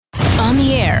on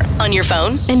the air, on your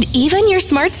phone, and even your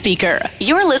smart speaker.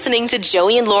 You're listening to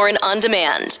Joey and Lauren On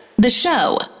Demand. The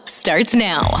show starts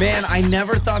now. Man, I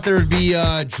never thought there would be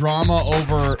drama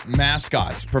over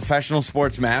mascots, professional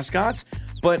sports mascots,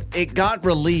 but it got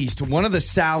released. One of the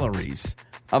salaries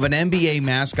of an NBA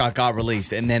mascot got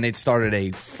released, and then it started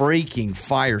a freaking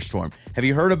firestorm. Have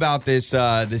you heard about this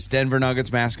Denver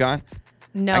Nuggets mascot?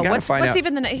 No, what's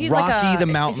even the he's Rocky like the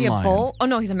Mountain is he a Lion. bull? Oh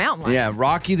no, he's a mountain lion. Yeah,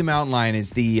 Rocky the Mountain Lion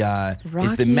is the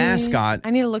mascot.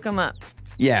 I need to look him up.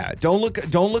 Yeah, don't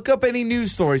look up any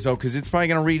news stories though, because it's probably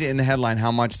going to read it in the headline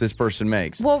how much this person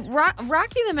makes. Well,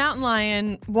 Rocky the Mountain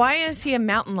Lion. Why is he a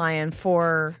mountain lion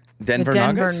for Denver the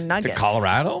Denver Nuggets? Nuggets? To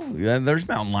Colorado? Yeah, there's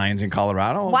mountain lions in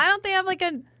Colorado. Why don't they have like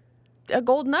a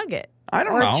gold nugget? I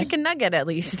don't or know. A chicken nugget at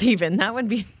least. Even that would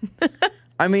be.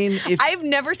 I mean, if I've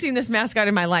never seen this mascot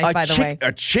in my life. By the way,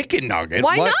 a chicken nugget.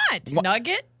 Why What? not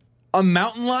nugget? A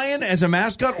mountain lion as a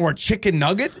mascot or a chicken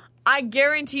nugget? I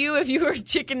guarantee you, if you were a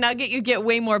chicken nugget, you'd get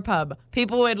way more pub.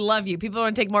 People would love you. People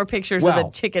want to take more pictures of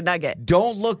the chicken nugget.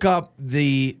 Don't look up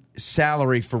the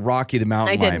salary for Rocky the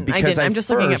Mountain Lion. I didn't. I'm just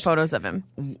looking at photos of him.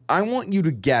 I want you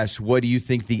to guess, what do you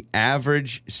think the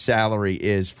average salary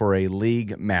is for a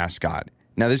league mascot?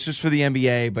 Now, this is for the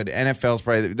NBA, but NFL's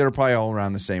they're probably all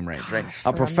around the same range, right?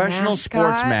 A professional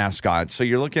sports mascot. So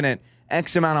you're looking at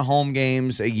X amount of home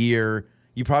games a year.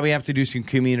 You probably have to do some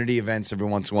community events every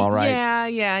once in a while, right?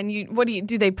 Yeah. And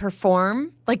do they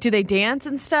perform? Like, do they dance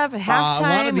and stuff at halftime? A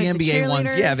lot of the like NBA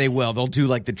ones, yeah, they will. They'll do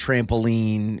like the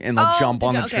trampoline and they'll jump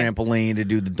on the trampoline to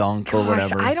do the dunk or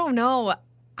whatever. I don't know.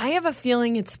 I have a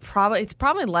feeling it's probably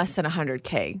less than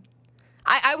 $100K.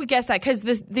 I would guess that because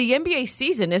the NBA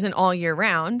season isn't all year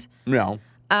round. No,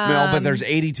 but there's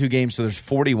 82 games, so there's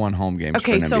 41 home games.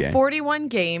 Okay, for an so NBA. 41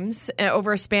 games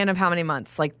over a span of how many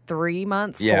months? Like 3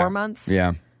 months, 4 months?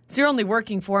 Yeah. So you're only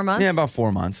working 4 months? Yeah, about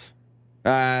 4 months.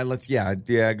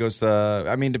 It goes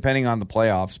depending on the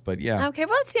playoffs, but yeah. Okay,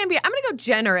 well, it's the NBA. I'm going to go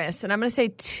generous, and I'm going to say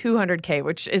 $200K,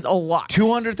 which is a lot.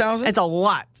 200,000? It's a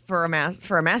lot for a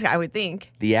mascot, I would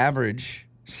think. The average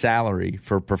salary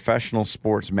for a professional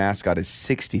sports mascot is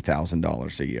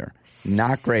 $60,000 a year.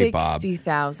 Not great, Bob.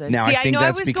 $60,000. Now, See, I think I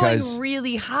that's was because going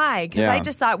really high because I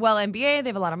just thought, well, NBA, they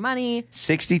have a lot of money.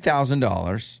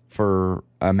 $60,000 for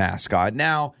a mascot.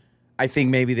 Now, I think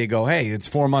maybe they go, hey, it's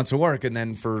 4 months of work, and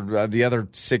then for the other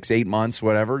 6-8 months,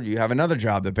 whatever, you have another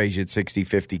job that pays you at $60,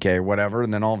 $50K or whatever,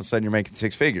 and then all of a sudden you're making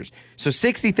six figures. So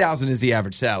 $60,000 is the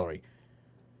average salary.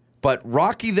 But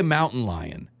Rocky the Mountain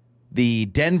Lion, the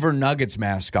Denver Nuggets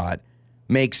mascot,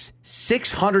 makes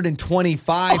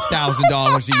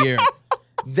 $625,000 a year.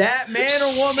 That man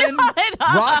or woman,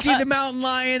 Rocky the Mountain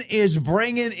Lion, is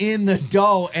bringing in the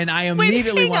dough, and I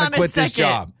immediately want to quit this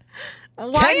job.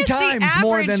 Why 10 times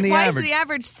more than the average. Why is the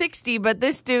average 60, but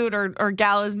this dude or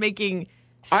gal is making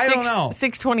I don't know.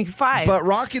 $625. But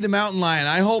Rocky the Mountain Lion,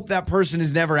 I hope that person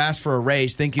has never asked for a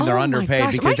raise thinking they're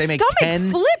underpaid because they make My stomach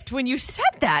flipped when you said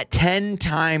that. 10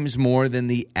 times more than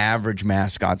the average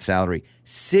mascot salary.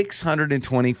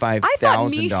 $625,000. I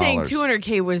thought me saying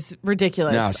 $200K was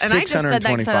ridiculous. No, and I just said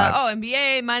that because I thought,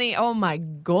 NBA money, oh my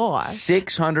gosh.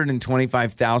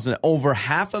 $625,000, over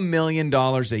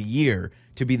 $500,000 a year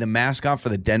to be the mascot for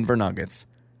the Denver Nuggets.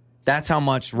 That's how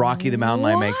much Rocky the Mountain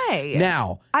Lion makes.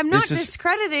 Now, I'm not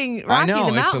discrediting Rocky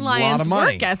the Mountain Lion's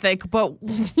work ethic, but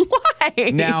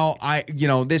why? Now,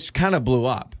 this kind of blew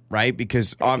up, right?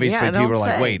 Because obviously people are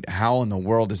like, wait, how in the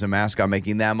world is a mascot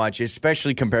making that much?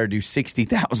 Especially compared to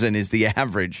 $60,000 is the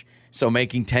average. So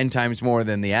making 10 times more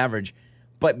than the average.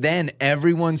 But then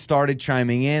everyone started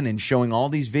chiming in and showing all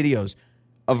these videos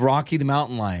of Rocky the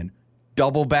Mountain Lion,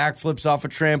 double backflips off a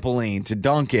trampoline to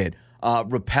dunk it.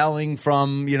 Rappelling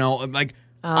from,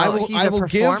 I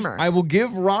will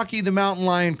give Rocky the Mountain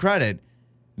Lion credit.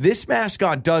 This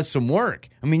mascot does some work.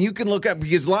 I mean, you can look up,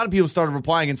 because a lot of people started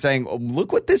replying and saying, oh,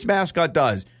 look what this mascot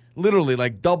does. Literally,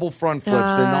 like double front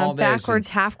flips and all this. Backwards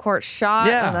half-court shot.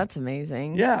 Yeah. Oh, that's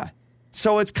amazing. Yeah.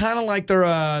 So it's kind of like they're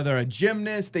a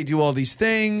gymnast. They do all these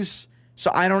things.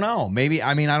 So I don't know. Maybe,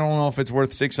 I don't know if it's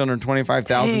worth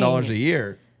 $625,000 a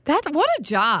year. What a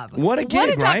job. What a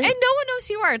gig, right? And no one knows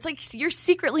who you are. It's like you're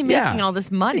secretly making all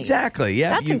this money. Exactly. Yeah.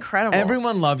 That's incredible.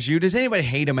 Everyone loves you. Does anybody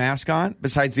hate a mascot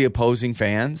besides the opposing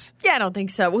fans? Yeah, I don't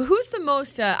think so. Well, who's the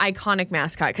most iconic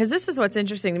mascot? Because this is what's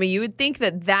interesting to me. You would think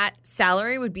that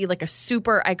salary would be like a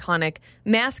super iconic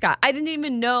mascot. I didn't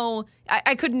even know.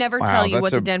 I could never tell you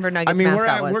what the Denver Nuggets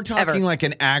mascot was. We're talking like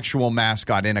an actual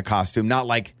mascot in a costume, not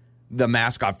like the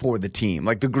mascot for the team,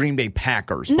 like the Green Bay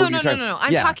Packers. No.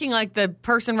 I'm talking like the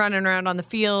person running around on the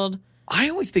field I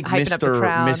always think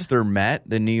Mr. Met,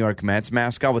 the New York Mets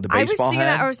mascot with the baseball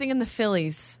head. I was thinking the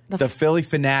Phillies. The Philly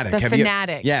Fanatic. The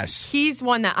Fanatic. Yes. He's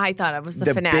one that I thought of was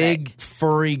the Fanatic. The big,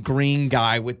 furry, green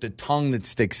guy with the tongue that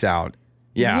sticks out.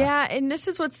 Yeah. Yeah, and this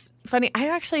is what's funny. I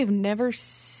actually have never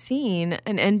seen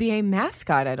an NBA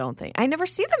mascot, I don't think. I never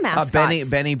see the mascots.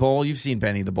 Benny Bull. You've seen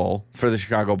Benny the Bull for the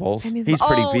Chicago Bulls. He's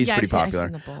pretty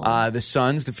popular. The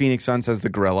Suns, the Phoenix Suns has the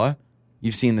gorilla.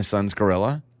 You've seen the Suns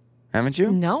gorilla, haven't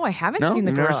you? No, I haven't seen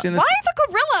the gorilla. Why the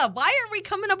gorilla? Why are we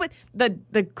coming up with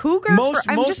the cougar?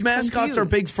 Most mascots are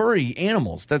big furry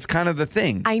animals. That's kind of the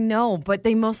thing. I know, but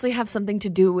they mostly have something to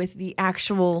do with the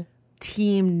actual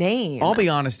team name. I'll be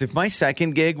honest, if my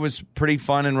second gig was pretty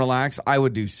fun and relaxed, I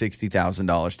would do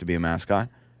 $60,000 to be a mascot.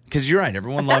 Because you're right,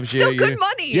 everyone loves you. That's still good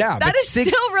money. Yeah, that is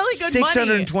still really good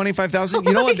money.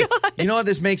 $625,000. You know what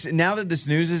this makes? Now that this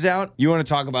news is out, you want to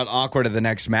talk about awkward at the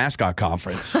next mascot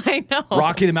conference. I know.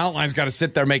 Rocky the Mountain Lion's got to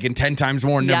sit there making 10 times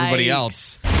more than everybody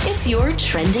else. It's your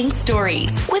trending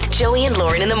stories with Joey and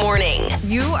Lauren in the morning.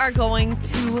 You are going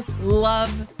to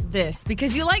love this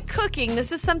because you like cooking.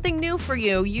 This is something new for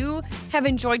you. You have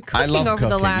enjoyed cooking over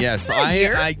the last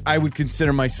year. I would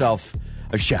consider myself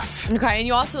a chef. Okay, and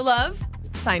you also love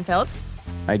Seinfeld.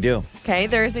 I do. Okay,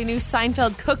 there is a new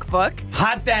Seinfeld cookbook.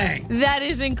 Hot dang! That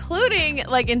is including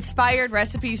inspired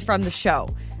recipes from the show.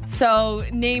 So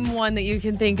name one that you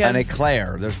can think of. An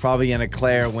eclair. There's probably an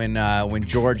eclair when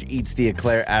George eats the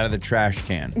eclair out of the trash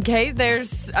can. Okay,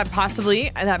 there's possibly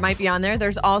that might be on there.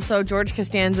 There's also George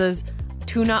Costanza's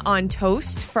tuna on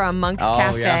toast from Monk's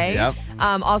Cafe. Yeah, yep.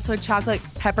 Also chocolate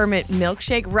peppermint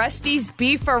milkshake. Rusty's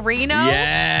Beefarino.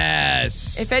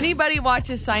 Yes. If anybody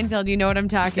watches Seinfeld, you know what I'm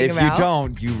talking about. If you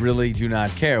don't, you really do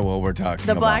not care what we're talking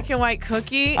about. The black and white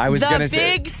cookie. The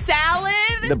big salad.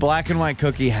 The black and white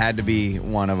cookie had to be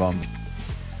one of them.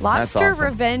 Lobster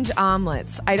Revenge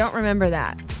omelets. I don't remember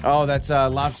that. Oh, that's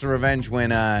Lobster Revenge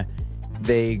when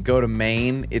they go to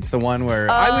Maine. It's the one where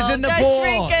I was in the pool.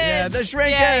 Shrinkage. Yeah, the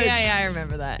shrinkage. Yeah, I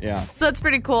remember that. Yeah. So that's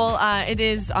pretty cool. It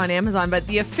is on Amazon, but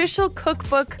the official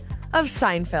cookbook of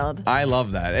Seinfeld. I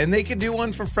love that. And they could do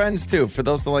one for Friends, too. For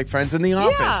those that like Friends in the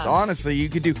Office. Yeah. Honestly, you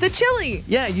could do... The chili.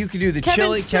 Yeah, you could do the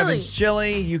Kevin's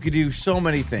chili. You could do so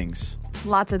many things.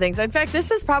 Lots of things. In fact,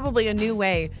 this is probably a new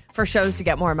way for shows to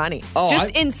get more money.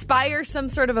 Inspire some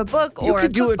sort of a book or a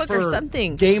cookbook or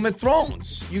something. Game of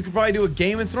Thrones. You could probably do a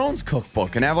Game of Thrones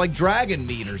cookbook and have dragon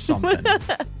meat or something.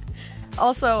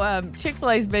 Also,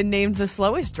 Chick-fil-A's been named the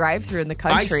slowest drive-thru in the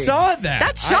country. I saw that.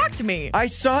 That shocked me. I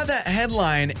saw that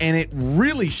headline and it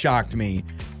really shocked me.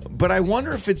 But I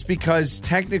wonder if it's because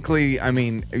technically,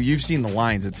 you've seen the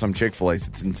lines at some Chick-fil-A's.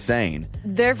 It's insane.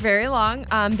 They're very long.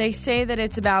 They say that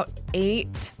it's about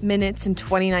 8 minutes and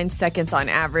 29 seconds on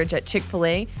average at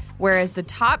Chick-fil-A, whereas the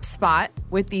top spot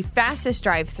with the fastest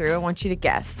drive-thru, I want you to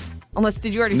guess.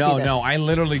 Did you already see this? No, I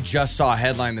literally just saw a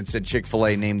headline that said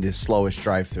Chick-fil-A named the slowest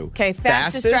drive-thru. Okay,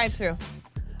 fastest drive-thru.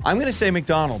 I'm going to say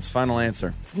McDonald's. Final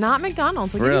answer. It's not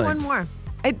McDonald's. I'll give you one more.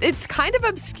 It's kind of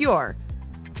obscure.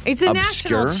 It's a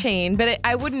national chain, but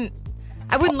I wouldn't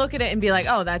look at it and be like,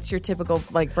 oh, that's your typical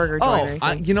burger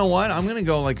joint. You know what? I'm gonna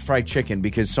go fried chicken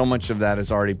because so much of that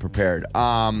is already prepared.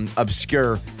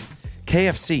 Obscure.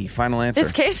 KFC. Final answer.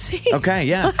 It's KFC. Okay,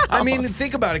 yeah. Wow.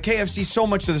 Think about it. KFC. So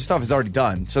much of the stuff is already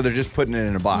done, so they're just putting it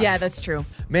in a box. Yeah, that's true.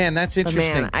 Man, that's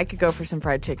interesting. I could go for some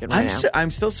fried chicken right now. I'm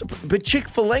still surprised, but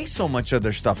Chick-fil-A, so much of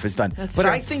their stuff is done. That's true.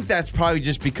 I think that's probably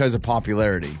just because of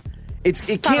popularity.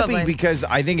 It can't be because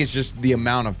I think it's just the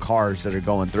amount of cars that are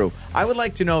going through. I would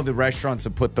like to know the restaurants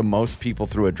that put the most people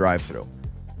through a drive-thru.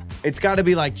 It's got to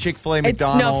be like Chick-fil-A,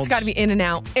 McDonald's. It's got to be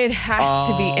In-N-Out. It has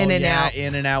to be In-N-Out. Yeah,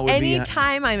 In-N-Out would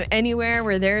Anytime I'm anywhere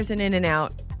where there's an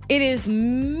In-N-Out, it is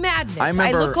madness.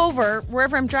 I look over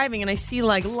wherever I'm driving and I see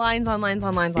lines on lines on lines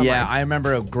on lines. Yeah, I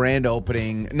remember a grand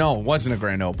opening. No, it wasn't a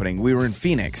grand opening. We were in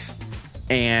Phoenix.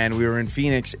 And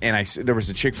there was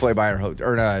a Chick-fil-A by our hotel,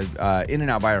 or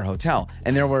In-N-Out by our hotel,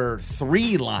 and there were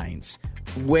 3 lines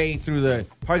way through the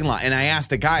parking lot. And I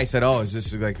asked the guy, I said, "Oh, is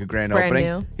this a grand opening?"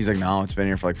 New. He's like, "No, it's been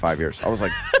here for 5 years." I was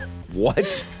like,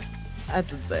 "What?"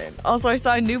 That's insane. Also, I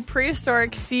saw a new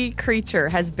prehistoric sea creature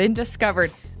has been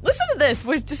discovered. Listen to this.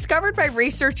 Was discovered by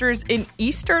researchers in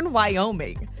eastern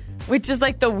Wyoming, which is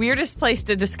the weirdest place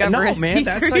to discover a sea creature. No, man,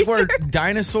 that's where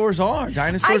dinosaurs are.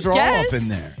 Dinosaurs are all up in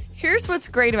there. Here's what's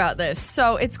great about this.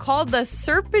 So it's called the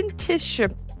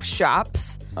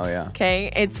Serpentischops. Oh, yeah.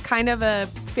 Okay. It's kind of a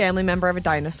family member of a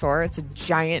dinosaur. It's a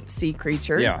giant sea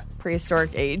creature. Yeah.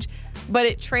 Prehistoric age.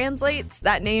 But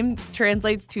that name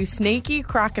translates to snaky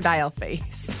crocodile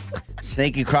face.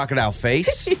 Snaky crocodile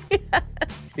face? Yeah.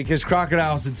 Because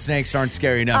crocodiles and snakes aren't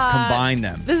scary enough. Combine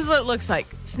them. This is what it looks like.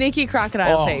 Snaky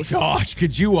crocodile face. Oh, gosh.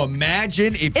 Could you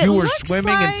imagine if you were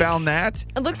swimming and found that?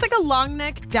 It looks like a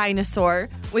long-necked dinosaur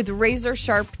with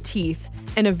razor-sharp teeth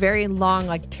and a very long,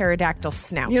 like, pterodactyl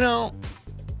snout. You know,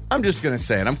 I'm just going to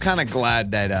say it. I'm kind of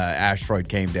glad that asteroid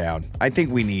came down. I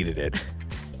think we needed it.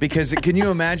 Because can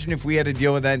you imagine if we had to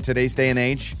deal with that in today's day and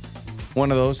age? One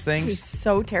of those things. It's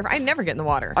so terrifying. I never get in the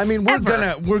water. I mean,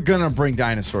 we're gonna bring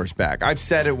dinosaurs back. I've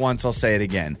said it once. I'll say it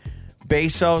again.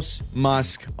 Bezos,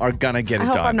 Musk are gonna get it done.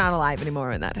 I hope I'm not alive anymore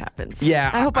when that happens.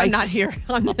 Yeah, I hope I'm not here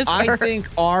on this earth. I think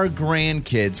our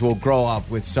grandkids will grow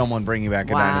up with someone bringing back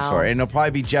a dinosaur, and it'll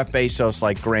probably be Jeff Bezos'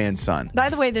 like grandson. By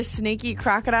the way, this snaky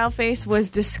crocodile face was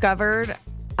discovered.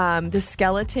 The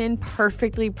skeleton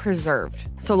perfectly preserved,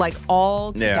 so like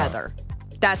all together.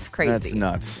 Yeah. That's crazy. That's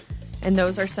nuts. And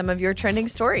those are some of your trending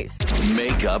stories.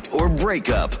 Makeup or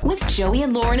breakup with Joey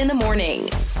and Lauren in the morning.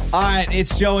 All right,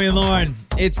 it's Joey and Lauren.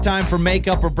 It's time for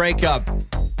Makeup or Breakup.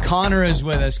 Connor is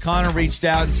with us. Connor reached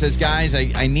out and says, guys,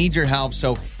 I need your help.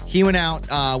 So he went out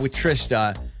with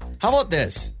Trista. How about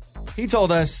this? He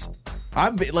told us,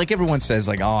 like everyone says,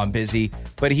 like, oh, I'm busy.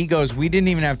 But he goes, we didn't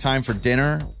even have time for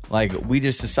dinner. Like, we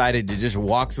just decided to just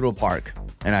walk through a park.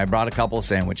 And I brought a couple of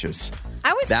sandwiches. I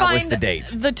always find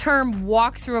the term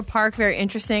walk through a park very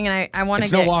interesting, and I want to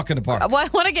get... It's no walk in the park. I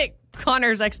want to get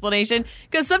Connor's explanation,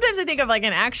 because sometimes I think of like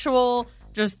an actual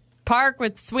just park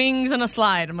with swings and a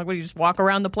slide. I'm like, what, do you just walk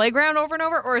around the playground over and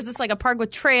over? Or is this like a park with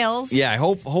trails? Yeah,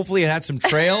 hopefully it had some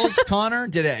trails, Connor.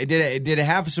 Did it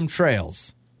have some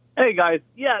trails? Hey, guys.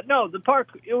 Yeah, no, the park,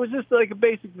 it was just like a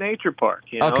basic nature park.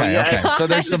 You know? Okay. So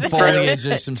there's some foliage,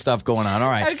 there's some stuff going on. All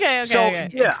right. Okay. So,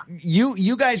 yeah.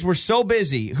 You guys were so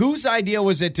busy. Whose idea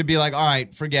was it to be like, all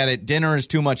right, forget it. Dinner is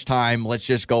too much time. Let's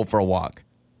just go for a walk?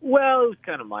 Well, it was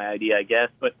kind of my idea, I guess.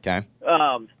 But, okay.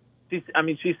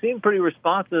 She seemed pretty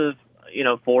responsive,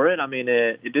 for it. I mean,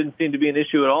 it didn't seem to be an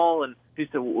issue at all. And she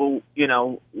said,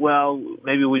 well,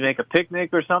 maybe we make a picnic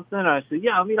or something. And I said,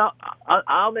 yeah, I mean,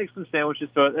 I'll make some sandwiches.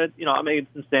 So, I made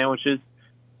some sandwiches,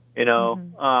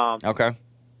 Mm-hmm. Okay.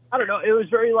 I don't know. It was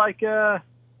very like, I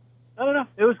don't know.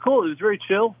 It was cool. It was very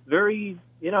chill, very,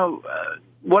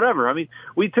 whatever. I mean,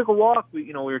 we took a walk.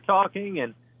 We were talking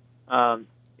and,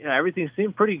 everything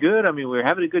seemed pretty good. I mean, we were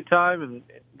having a good time and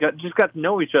got to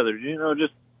know each other,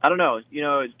 I don't know.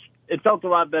 It felt a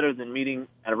lot better than meeting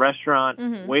at a restaurant,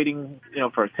 mm-hmm. waiting,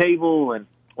 for a table, and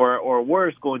or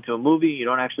worse, going to a movie. You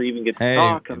don't actually even get to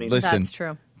talk. I mean, listen, that's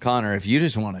true. Connor, if you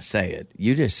just want to say it,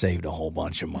 you just saved a whole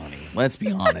bunch of money. Let's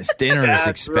be honest. Dinner is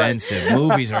expensive. Right.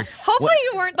 Movies are... Hopefully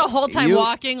you weren't the whole time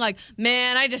walking like,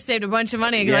 man, I just saved a bunch of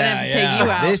money because I didn't have to take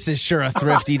you out. This is sure a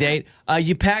thrifty date.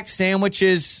 You packed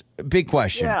sandwiches. Big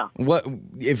question. Yeah. What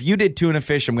if you did tuna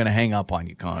fish, I'm going to hang up on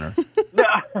you, Connor.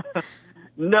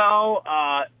 No,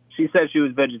 she said she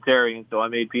was vegetarian, so I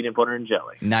made peanut butter and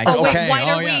jelly. Nice. Oh, okay. Wait,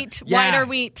 white or wheat? Yeah. White or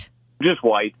wheat? Just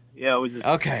white. Yeah, it was just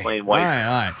plain white. All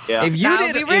right. Yeah. If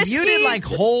you did like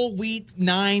whole wheat,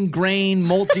 9-grain,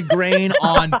 multi-grain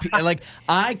on, like,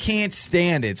 I can't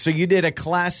stand it. So you did a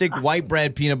classic white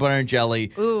bread, peanut butter and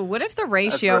jelly. Ooh, what if the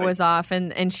ratio was off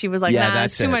and she was like, nah,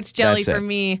 it's too much jelly for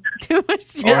me. Too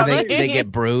much jelly. Or they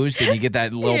get bruised and you get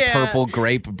that little purple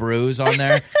grape bruise on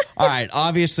there. All right.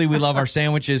 Obviously, we love our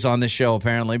sandwiches on this show,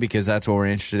 apparently, because that's what we're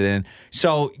interested in.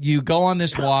 So you go on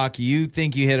this walk, you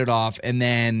think you hit it off, and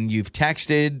then you've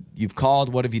texted, you've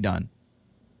called. What have you done?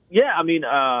 Yeah, I mean,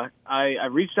 I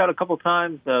reached out a couple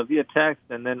times via text,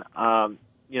 and then,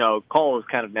 call is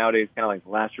kind of nowadays kind of like the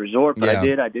last resort, but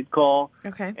I did call.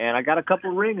 Okay. And I got a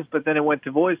couple rings, but then it went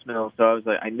to voicemail, so I was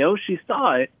like, I know she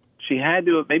saw it. She had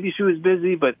to, maybe she was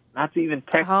busy, but not to even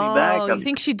text me back. Oh, you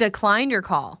think she declined your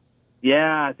call?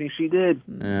 Yeah, I think she did.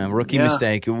 Rookie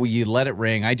mistake. You let it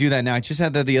ring. I do that now. I just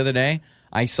had that the other day.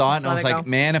 I saw it and I was like,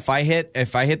 man, if I hit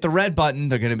the red button,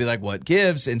 they're going to be like, what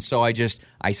gives? And so I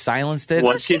silenced it.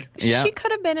 Well, she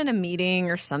could have been in a meeting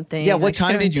or something. Yeah, what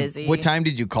time did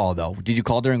you call though? Did you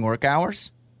call during work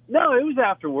hours? No, it was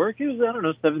after work. It was,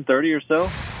 7:30 or so.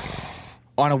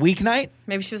 On a weeknight?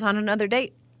 Maybe she was on another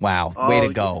date. Wow. Way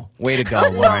to go,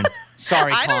 Lauren.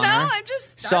 Sorry, Connor. I don't know. I'm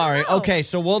just sorry. Okay,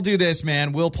 so we'll do this,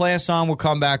 man. We'll play a song. We'll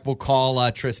come back. We'll call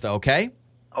Trista, okay?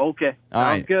 Okay. All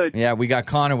right. Sounds good. Yeah, we got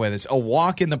Connor with us. A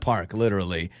walk in the park,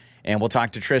 literally. And we'll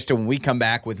talk to Trista when we come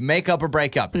back with Makeup or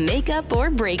Breakup. Makeup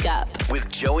or Breakup.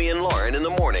 With Joey and Lauren in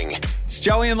the morning. It's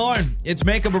Joey and Lauren. It's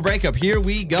Makeup or Breakup. Here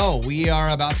we go. We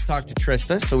are about to talk to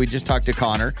Trista. So we just talked to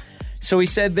Connor. So he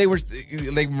said they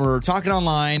were talking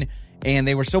online and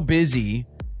they were so busy.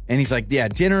 And he's like, yeah,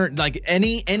 dinner, like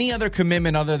any other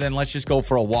commitment other than let's just go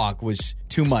for a walk was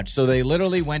too much. So they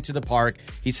literally went to the park.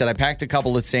 He said, I packed a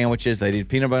couple of sandwiches. They did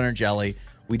peanut butter and jelly.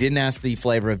 We didn't ask the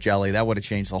flavor of jelly. That would have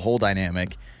changed the whole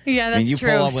dynamic. Yeah, that's you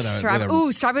true. Pull up with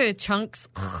a strawberry with chunks.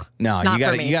 No, you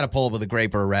got to pull up with a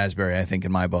grape or a raspberry, I think,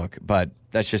 in my book. But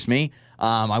that's just me.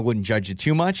 I wouldn't judge you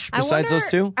too much besides those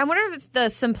two. I wonder if the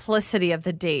simplicity of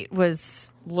the date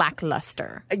was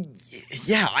lackluster.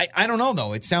 I don't know,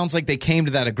 though. It sounds like they came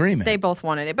to that agreement. They both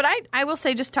wanted it. But I will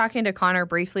say, just talking to Connor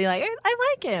briefly, like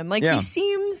I like him. Like, he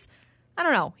seems... I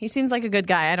don't know. He seems like a good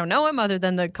guy. I don't know him other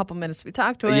than the couple minutes we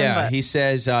talked to him. Yeah, he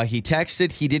says he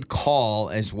texted. He did call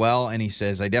as well. And he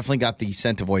says, I definitely got the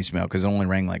sent to voicemail because it only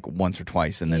rang like once or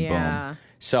twice and then boom.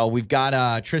 So we've got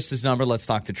Trista's number. Let's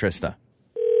talk to Trista.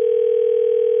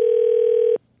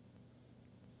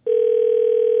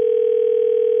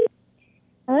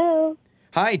 Hello.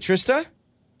 Hi, Trista.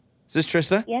 Is this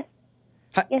Trista? Yes.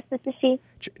 Hi. Yes, this is she.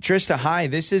 Trista, hi.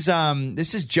 This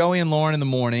is Joey and Lauren in the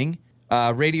morning.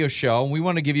 Radio show. We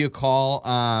want to give you a call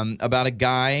about a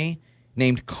guy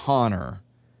named Connor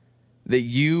that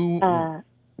you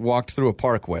walked through a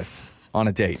park with on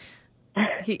a date.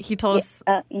 He told us.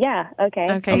 Yeah. Okay.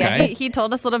 Okay. Yeah. He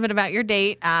told us a little bit about your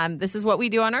date. This is what we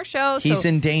do on our show. He's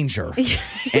in danger,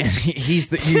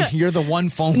 and you're the one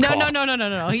phone call.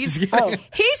 No. He's safe.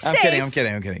 I'm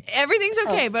kidding. Everything's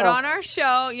okay. But on our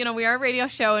show, we are a radio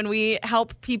show, and we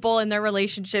help people in their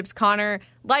relationships. Connor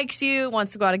likes you,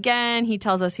 wants to go out again. He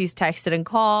tells us he's texted and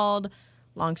called.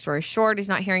 Long story short, he's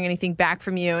not hearing anything back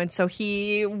from you, and so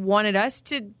he wanted us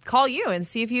to call you and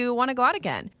see if you want to go out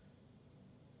again.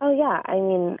 Oh, yeah. I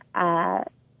mean,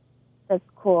 that's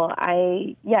cool.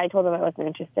 I told him I wasn't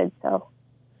interested, so.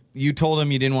 You told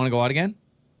him you didn't want to go out again?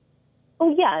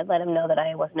 Oh, yeah. I let him know that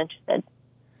I wasn't interested.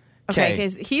 Okay,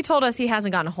 because he told us he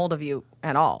hasn't gotten a hold of you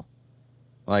at all.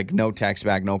 Like no text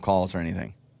back, no calls or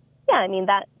anything? Yeah, I mean,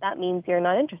 that means you're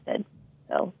not interested,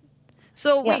 so.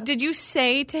 So, wait, did you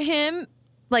say to him,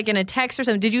 like in a text or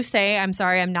something, did you say, I'm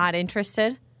sorry, I'm not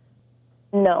interested?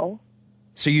 No.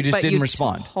 So you just didn't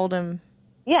respond? Told him...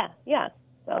 Yeah.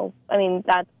 So, I mean,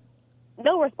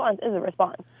 no response is a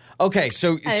response. Okay,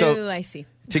 so I see.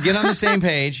 To get on the same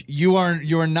page, you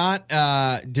are not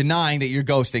denying that you're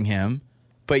ghosting him,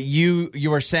 but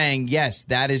you are saying, yes,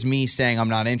 that is me saying I'm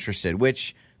not interested,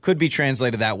 which could be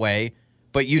translated that way,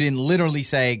 but you didn't literally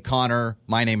say, Connor,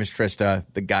 my name is Trista,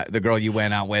 the girl you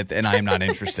went out with, and I am not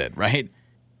interested, right?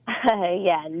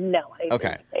 Yeah, no, I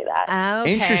didn't say that.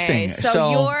 Okay. Interesting.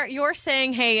 So you're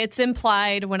saying, hey, it's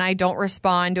implied when I don't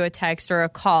respond to a text or a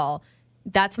call.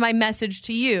 That's my message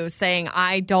to you, saying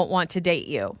I don't want to date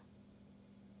you.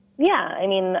 Yeah, I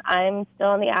mean, I'm still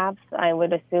on the apps. I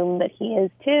would assume that he is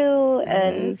too,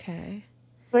 and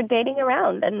we're dating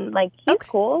around. And like, he's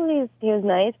cool. He was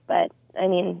nice, but I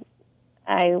mean,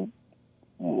 I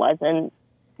wasn't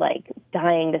like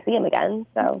dying to see him again.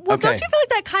 So don't you feel like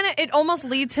that kind of, it almost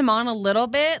leads him on a little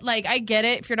bit? Like, I get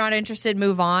it, if you're not interested,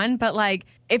 move on, but like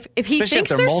if he especially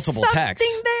thinks if there's multiple something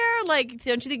texts there, like,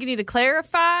 don't you think you need to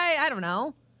clarify? I don't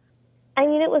know. I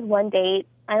mean, it was one date.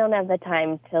 I don't have the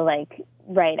time to like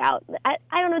write out. I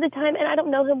don't know the time, and I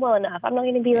don't know him well enough. I'm not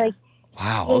going to be like,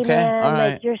 wow, hey, okay, man, all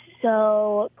right. Like, you're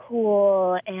so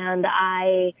cool, and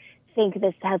I think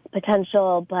this has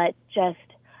potential, but just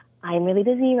I'm really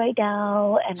busy right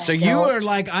now. And so you are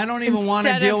like, I don't even want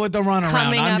to deal with the runaround.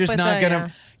 I'm just not going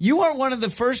to. You are one of the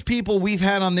first people we've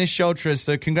had on this show,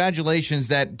 Trista. Congratulations,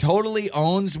 that totally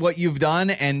owns what you've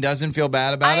done and doesn't feel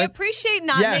bad about it. I appreciate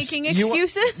not making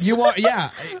excuses. You are, yeah.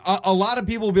 A lot of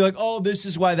people will be like, oh, this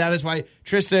is why, that is why.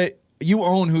 Trista, you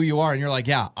own who you are, and you're like,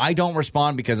 yeah, I don't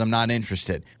respond because I'm not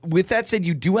interested. With that said,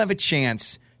 you do have a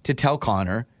chance to tell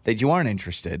Connor that you aren't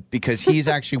interested because he's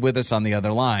actually with us on the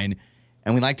other line.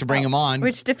 And we like to bring him on.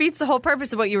 Which defeats the whole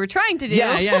purpose of what you were trying to do.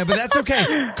 Yeah, but that's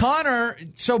okay. Connor,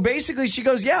 so basically she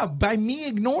goes, yeah, by me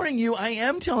ignoring you, I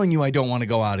am telling you I don't want to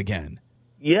go out again.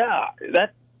 Yeah,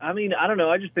 I mean, I don't know.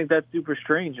 I just think that's super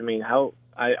strange. I mean,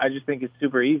 I just think it's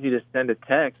super easy to send a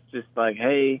text just like,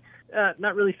 hey,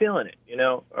 not really feeling it,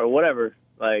 or whatever.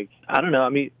 Like, I don't know. I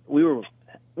mean, we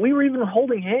were even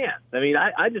holding hands. I mean,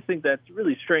 I just think that's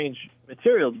really strange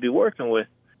material to be working with.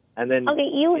 And then, okay,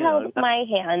 you held my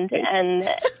hand, and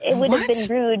it would have been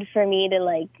rude for me to,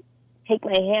 like, take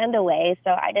my hand away, so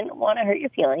I didn't want to hurt your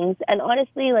feelings. And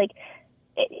honestly, like,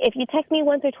 if you text me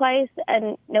once or twice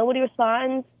and nobody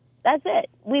responds, that's it.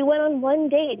 We went on one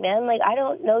date, man. Like, I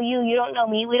don't know you, you don't know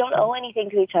me, we don't owe anything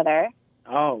to each other.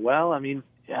 Oh, well, I mean,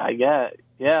 yeah, I get it.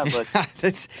 Yeah, but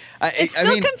it's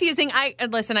still confusing.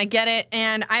 Listen, I get it,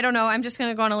 and I don't know. I'm just going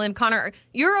to go on a limb. Connor,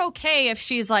 you're okay if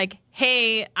she's like,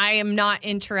 hey, I am not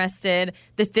interested.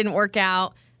 This didn't work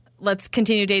out. Let's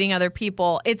continue dating other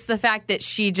people. It's the fact that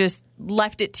she just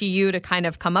left it to you to kind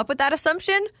of come up with that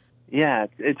assumption. Yeah,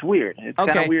 it's weird. It's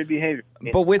kind of weird behavior.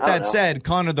 But with that said,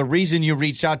 Connor, the reason you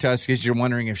reached out to us is you're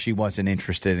wondering if she wasn't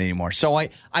interested anymore. So I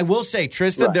will say,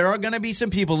 Trista, there are going to be some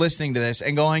people listening to this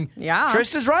and going, yeah,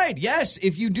 Trista's right. Yes,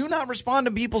 if you do not respond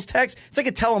to people's texts, it's like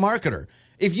a telemarketer.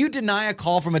 If you deny a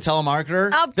call from a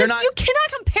telemarketer, they're not. You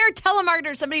cannot compare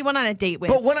telemarketer to somebody you went on a date with.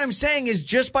 But what I'm saying is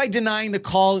just by denying the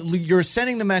call, you're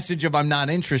sending the message of I'm not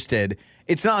interested.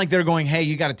 It's not like they're going, hey,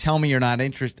 you got to tell me you're not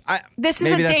interested. This is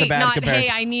a date, not,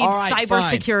 comparison. Hey, I need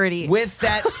cybersecurity. With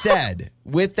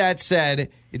that said,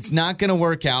 it's not going to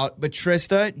work out. But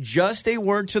Trista, just a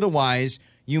word to the wise,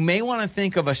 you may want to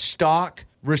think of a stock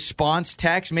response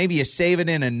text. Maybe you save it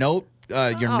in a note,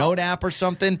 your note app or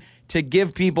something to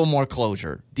give people more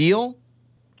closure. Deal?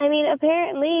 I mean,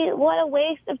 apparently, what a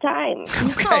waste of time.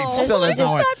 Okay, still that's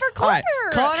not bad for Connor. All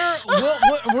right.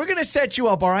 Connor, we're going to set you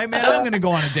up, all right, man? I'm going to go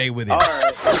on a date with you. All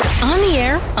right. On the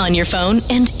air, on your phone,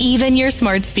 and even your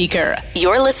smart speaker.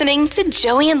 You're listening to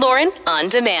Joey and Lauren On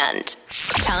Demand.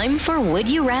 Time for Would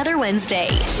You Rather Wednesday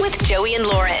with Joey and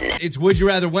Lauren. It's Would You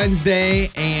Rather Wednesday,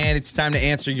 and it's time to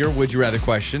answer your Would You Rather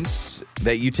questions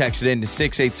that you texted in to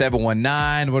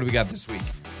 68719. What do we got this week?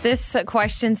 This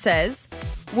question says,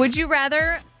 would you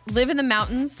rather live in the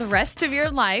mountains the rest of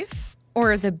your life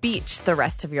or the beach the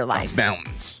rest of your life?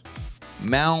 Mountains.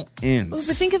 But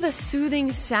think of the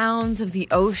soothing sounds of the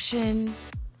ocean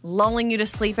lulling you to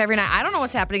sleep every night. I don't know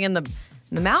what's happening in the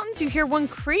mountains. You hear one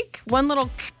creak, one little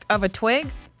of a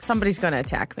twig, somebody's going to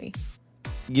attack me.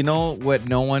 You know what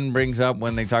no one brings up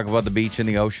when they talk about the beach and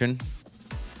the ocean?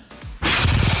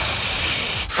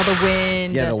 Oh, the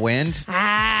wind. Yeah, the wind.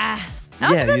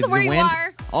 Depends on where you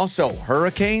are. Also,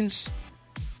 hurricanes.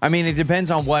 I mean, it depends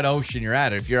on what ocean you're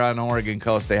at. If you're on the Oregon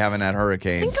coast, they haven't had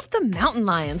hurricanes. Think of the mountain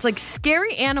lions, like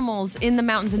scary animals in the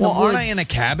mountains in the woods. Well, aren't I in a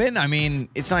cabin? I mean,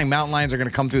 it's not like mountain lions are going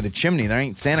to come through the chimney. There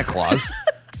ain't Santa Claus.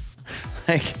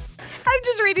 I'm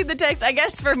just reading the text. I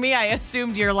guess for me, I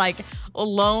assumed you're like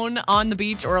alone on the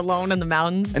beach or alone in the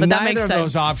mountains. But that makes sense. Neither of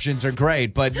those options are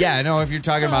great. But yeah, I know if you're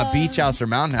talking about beach house or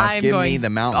mountain house, give me the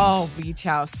mountains. Oh, beach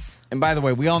house. And by the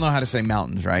way, we all know how to say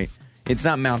mountains, right? It's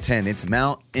not mountain. It's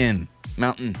mountain.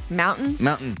 Mountain. Mountains?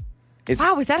 Mountain.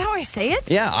 Wow, is that how I say it?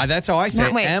 Yeah, that's how I say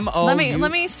it. M-O-U.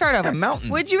 Let me start over. Yeah, mountain.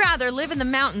 Would you rather live in the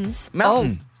mountains?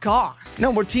 Mountain. Oh, gosh.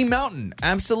 No, we're Team Mountain.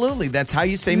 Absolutely. That's how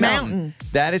you say mountain.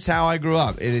 That is how I grew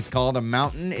up. It is called a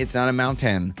mountain. It's not a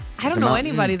mountain. I don't know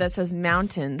anybody that says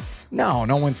mountains. No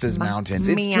one says mountains.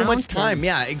 It's too much time.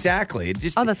 Yeah, exactly.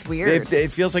 That's weird.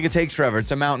 It feels like it takes forever.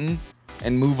 It's a mountain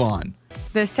and move on.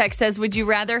 This text says, would you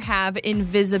rather have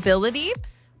invisibility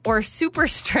or super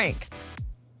strength?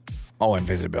 Oh,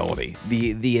 invisibility.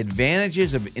 The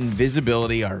advantages of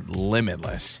invisibility are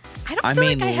limitless. I don't feel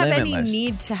like I have any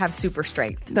need to have super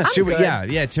strength. No,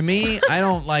 yeah. To me, I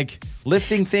don't like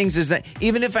lifting things. Is that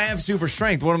even if I have super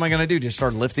strength, what am I going to do? Just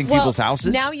start lifting people's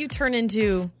houses? Now you turn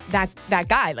into that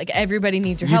guy. Like everybody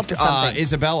needs your help with something.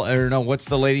 Isabella, or no, what's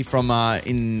the lady from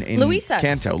in Louisa.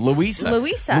 Canto? Louisa,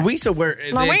 where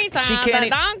she can't. The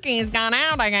donkey's gone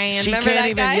out again. She Remember can't that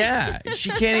even. guy? Yeah, she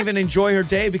can't even enjoy her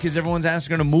day because everyone's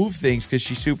asking her to move things because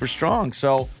she's super strong.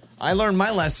 So I learned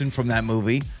my lesson from that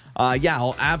movie.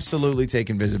 I'll absolutely take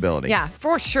invisibility. Yeah,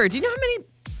 for sure. Do you know how many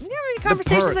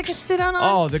conversations I could sit on?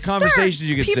 Oh, the conversations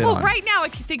you could sit on. People right now I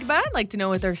can think about it. I'd like to know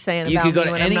what they're saying about me when I'm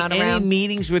not around. You could go to any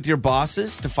meetings with your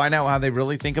bosses to find out how they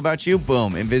really think about you.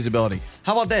 Boom, invisibility.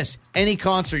 How about this? Any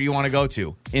concert you want to go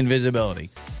to, invisibility.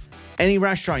 Any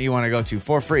restaurant you want to go to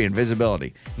for free,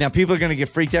 invisibility. Now, people are going to get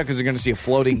freaked out because they're going to see a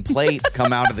floating plate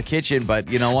come out of the kitchen,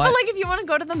 but you know what? But like if you want to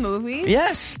go to the movies,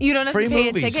 yes, you don't have to pay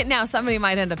a ticket. Now, somebody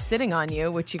might end up sitting on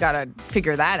you, which you got to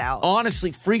figure that out.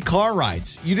 Honestly, free car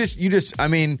rides. You just, I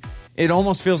mean, it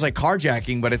almost feels like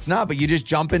carjacking, but it's not. But you just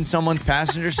jump in someone's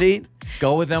passenger seat,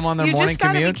 go with them on their morning commute. You just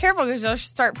got to be careful because they'll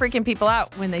start freaking people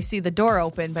out when they see the door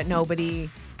open, but nobody's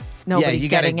you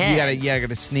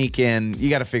gotta sneak in. You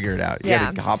gotta figure it out. You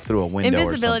gotta hop through a window.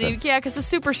 Invisibility, or something. Yeah, because the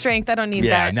super strength, I don't need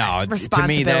that.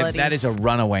 Responsibility. To me, that is a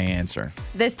runaway answer.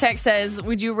 This text says,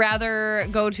 "Would you rather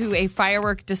go to a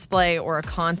firework display or a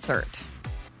concert?"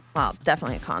 Well,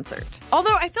 definitely a concert.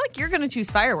 Although I feel like you're going to choose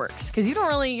fireworks because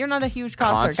you're not a huge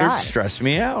concert guy. Concerts stress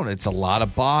me out. It's a lot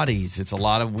of bodies. It's a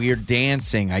lot of weird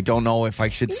dancing. I don't know if I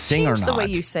should sing or not. The way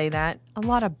you say that, a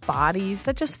lot of bodies.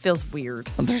 That just feels weird.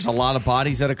 There's a lot of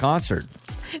bodies at a concert.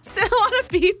 It's a lot of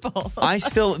people.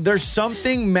 There's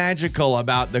something magical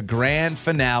about the grand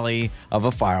finale of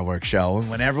a fireworks show. And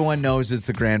when everyone knows it's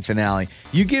the grand finale,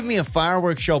 you give me a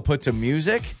fireworks show put to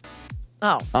music.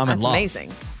 Oh, I'm in love.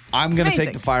 Amazing. I'm going to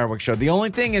take the fireworks show. The only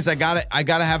thing is I got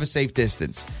to have a safe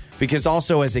distance because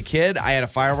also as a kid, I had a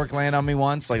firework land on me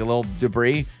once, like a little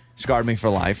debris. scarred me for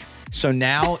life. So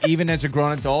now, even as a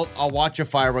grown adult, I'll watch a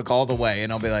firework all the way,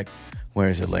 and I'll be like, where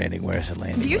is it landing? Where is it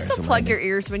landing? Do you still plug your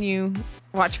ears when you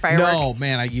watch fireworks? No,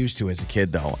 man, I used to as a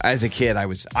kid, though. As a kid, I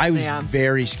was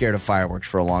very scared of fireworks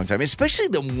for a long time, especially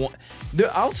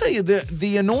I'll tell you,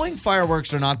 the annoying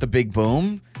fireworks are not the big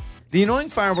boom. The annoying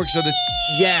fireworks are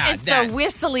it's the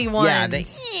whistly ones. Yeah,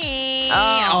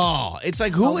 it's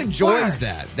like, who enjoys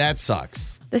that? That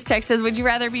sucks. This text says, would you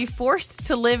rather be forced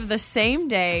to live the same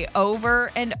day over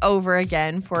and over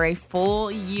again for a full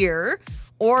year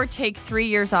or take 3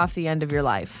 years off the end of your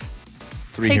life?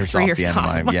 3 years off the end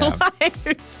of my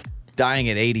life. Dying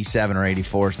at 87 or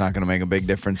 84 is not going to make a big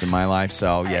difference in my life.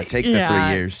 So, take the 3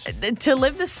 years. To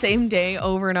live the same day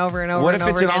over and over and over What and if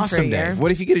over it's an again awesome day?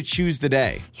 What if you get to choose the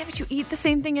day? Yeah, but you eat the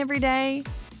same thing every day.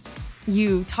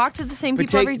 You talk to the same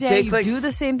people every day. You do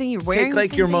the same thing. You're wearing the same thing.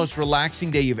 Take your most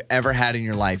relaxing day you've ever had in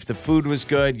your life. The food was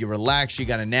good. You relaxed. You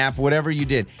got a nap. Whatever you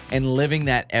did. And living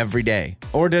that every day.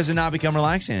 Or does it not become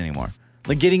relaxing anymore?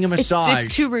 Like getting a massage.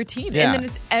 It's too routine. Yeah. And then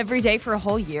it's every day for a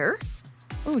whole year.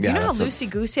 Ooh, do you know how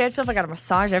loosey-goosey I'd feel if I got a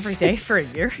massage every day for a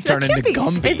year? Turn into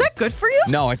Gumby. Is that good for you?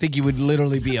 No, I think you would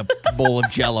literally be a bowl of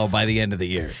Jell-O by the end of the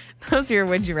year. Those are your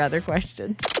would you rather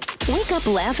questions. Wake up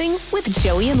laughing with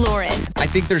Joey and Lauren. I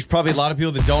think there's probably a lot of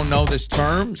people that don't know this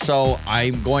term, so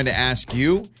I'm going to ask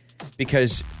you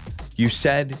because you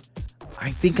said,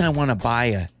 I think I want to buy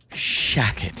a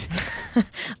shacket.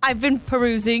 I've been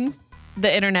perusing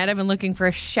the internet. I've been looking for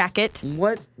a shacket.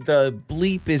 What the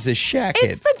bleep is a shacket?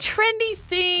 It's the trendy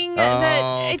thing.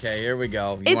 Okay, here we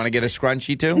go. You want to get a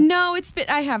scrunchie too? No,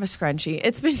 I have a scrunchie.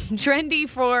 It's been trendy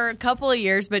for a couple of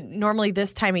years, but normally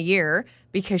this time of year,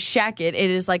 because shacket, it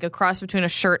is like a cross between a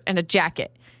shirt and a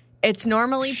jacket. It's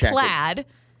normally plaid.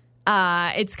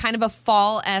 It's kind of a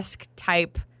fall-esque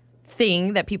type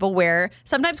thing that people wear.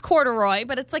 Sometimes corduroy,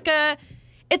 but it's like a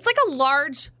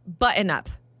large button-up,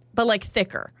 but like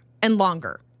thicker and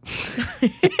longer.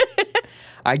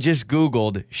 I just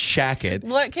Googled shacket.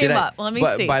 What came up? Let me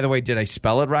see. By the way, did I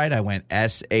spell it right? I went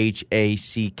S-H-A-C-K-E-T.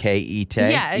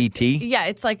 Yeah,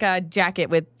 it's like a jacket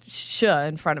with sh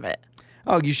in front of it.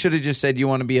 Oh, you should have just said you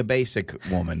want to be a basic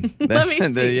woman. Let me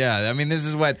see. Yeah, I mean, this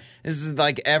is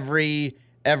like every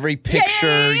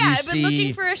picture you see. I've been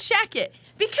looking for a shacket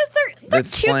because they're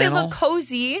cute. Flannel. They look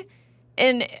cozy.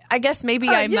 And I guess maybe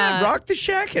I'm... rock the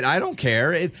shacket. I don't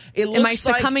care. It looks am I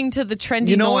succumbing to the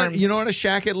trendy norms? You know what a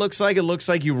shacket looks like? It looks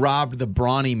like you robbed the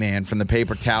Brawny Man from the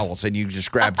paper towels and you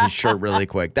just grabbed his shirt really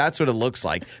quick. That's what it looks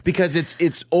like because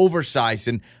it's oversized.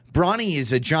 And Brawny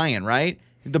is a giant, right?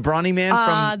 The Brawny Man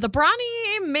from... The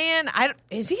Brawny Man...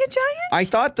 is he a giant? I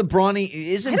thought the Brawny...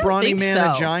 Isn't Brawny Man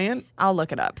a giant? I'll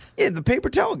look it up. Yeah, the paper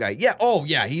towel guy. Yeah. Oh,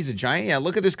 yeah, he's a giant. Yeah,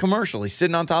 look at this commercial. He's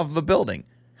sitting on top of a building.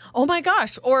 Oh my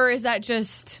gosh. Or is that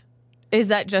just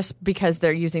because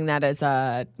they're using that as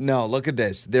a... No, look at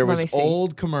this. There was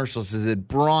old commercials that said,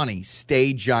 Brawny,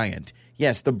 stay giant.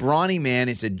 Yes, the Brawny Man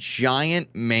is a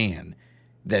giant man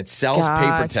that sells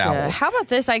paper towels. How about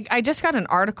this? I just got an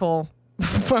article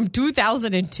from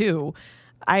 2002.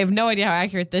 I have no idea how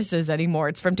accurate this is anymore.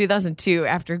 It's from 2002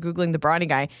 after Googling the Brawny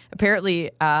guy.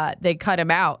 Apparently, they cut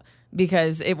him out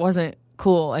because it wasn't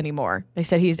cool anymore. They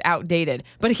said he's outdated,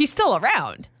 but he's still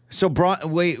around. So,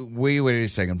 wait a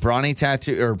second. Brawny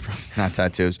not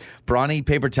tattoos. Brawny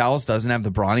paper towels doesn't have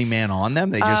the Brawny Man on them.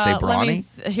 They just say Brawny.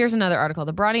 Here's another article.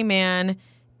 The Brawny Man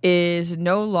is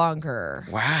no longer.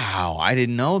 Wow, I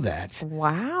didn't know that.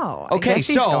 Wow. Okay,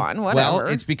 he's gone. Whatever. Well,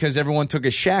 it's because everyone took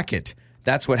a shacket.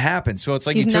 That's what happened. So it's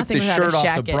like you took the shirt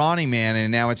off the Brawny Man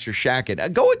and now it's your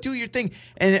shacket. Go and do your thing.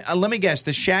 And let me guess,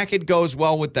 the shacket goes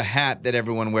well with the hat that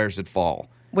everyone wears at fall.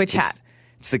 Which hat?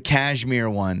 It's the cashmere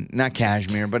one. Not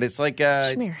cashmere, but it's like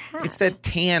it's that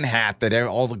tan hat that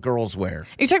all the girls wear. Are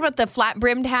you talking about the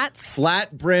flat-brimmed hats?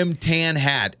 Flat-brimmed tan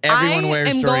hat. Everyone wears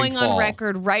during fall. I am going on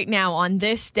record right now on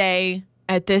this day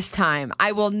at this time.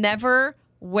 I will never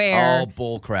wear... Oh,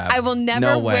 bullcrap. I will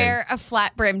never wear a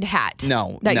flat-brimmed hat.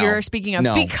 You're speaking of.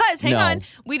 Because, hang on,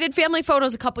 we did family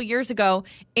photos a couple years ago,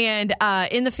 and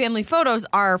in the family photos,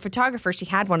 our photographer, she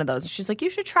had one of those. And she's like,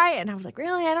 you should try it. And I was like,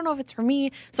 really? I don't know if it's for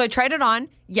me. So I tried it on.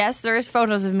 Yes, there is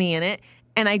photos of me in it,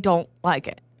 and I don't like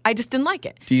it. I just didn't like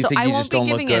it. Do you think you just don't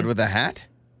look good with a hat?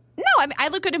 No, I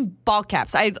look good in ball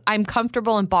caps. I'm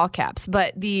comfortable in ball caps,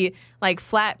 but the like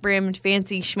flat brimmed,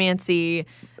 fancy schmancy,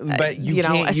 but you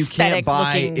can't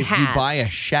buy if you buy a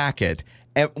shacket.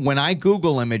 When I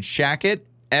Google image shacket,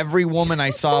 every woman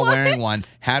I saw wearing one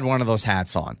had one of those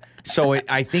hats on. So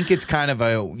I think it's kind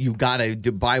of you gotta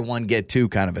buy one get two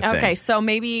kind of a thing. Okay, so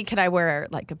maybe could I wear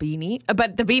like a beanie?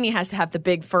 But the beanie has to have the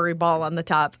big furry ball on the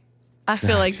top. I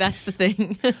feel like that's the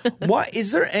thing. What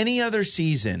is there any other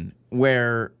season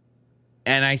where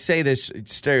and I say this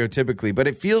stereotypically, but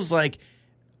it feels like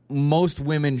most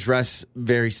women dress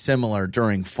very similar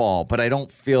during fall, but I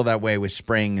don't feel that way with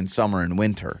spring and summer and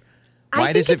winter.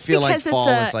 Why does it feel like fall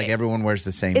is like everyone wears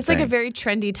the same thing? It's like a very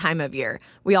trendy time of year.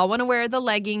 We all want to wear the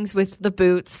leggings with the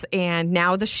boots and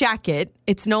now the shacket.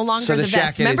 It's no longer the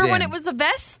vest. Remember when it was the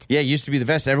vest? Yeah, it used to be the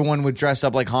vest. Everyone would dress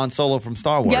up like Han Solo from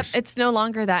Star Wars. Yep, it's no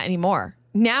longer that anymore.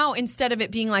 Now, instead of it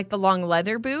being like the long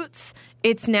leather boots,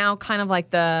 it's now kind of like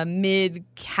the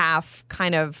mid-calf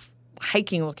kind of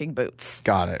hiking-looking boots.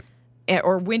 Got it.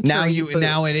 Or winter boots.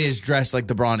 Now it is dressed like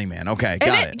the Brawny Man. Okay,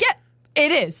 got it. Yeah. It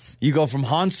is. You go from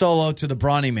Han Solo to the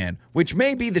Brawny Man, which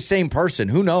may be the same person.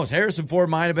 Who knows? Harrison Ford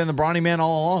might have been the Brawny Man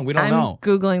all along. We don't know. I'm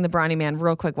Googling the Brawny Man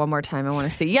real quick one more time. I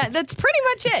want to see. Yeah, that's pretty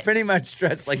much it. Pretty much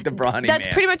dressed like the Brawny Man. That's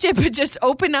pretty much it. But just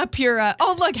open up your,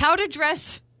 look, how to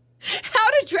dress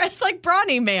like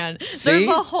Brawny Man. See? There's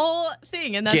a whole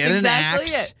thing, and that's exactly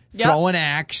it. Throw an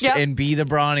axe, and be the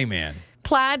Brawny Man.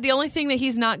 Plaid, the only thing that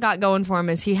he's not got going for him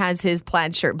is he has his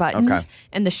plaid shirt buttoned,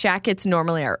 and the shackets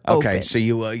normally are open. Okay, so do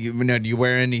you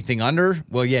wear anything under?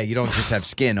 Well, yeah, you don't just have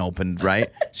skin opened, right?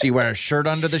 So you wear a shirt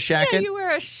under the shacket? Yeah, you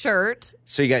wear a shirt.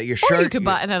 So you got your shirt. Or you could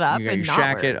button it up you got and your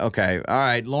not shacket. Okay, all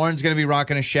right. Lauren's going to be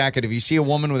rocking a shacket. If you see a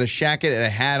woman with a shacket and a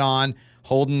hat on,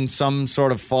 holding some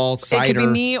sort of fall cider. It could be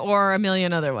me or a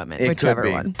million other women,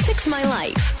 whichever one. Fix My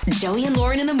Life. Joey and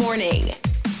Lauren in the morning.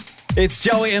 It's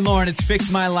Joey and Lauren. It's Fix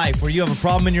My Life, where you have a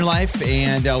problem in your life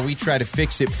and we try to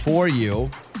fix it for you.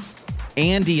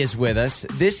 Andy is with us.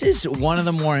 This is one of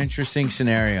the more interesting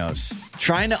scenarios.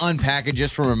 Trying to unpack it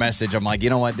just from her message, I'm like, you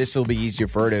know what? This will be easier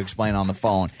for her to explain on the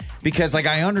phone. Because,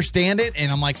 I understand it,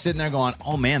 and I'm, sitting there going,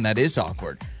 oh, man, that is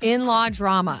awkward. In-law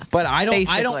drama. But I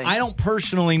don't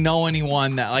personally know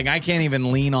anyone that, I can't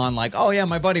even lean on, oh, yeah,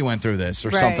 my buddy went through this or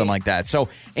something like that. So,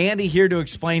 Andy here to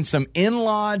explain some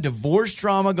in-law divorce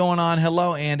drama going on.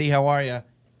 Hello, Andy. How are you?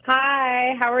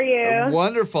 Hi. How are you?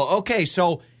 Wonderful. Okay,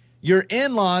 so your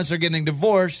in-laws are getting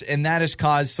divorced, and that has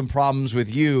caused some problems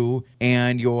with you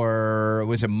and your,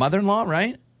 was it mother-in-law,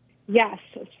 right? Yes.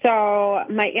 So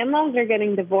my in-laws are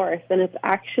getting divorced, and it's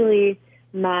actually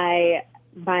my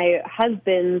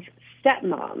husband's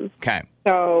stepmom. Okay.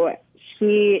 So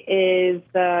she is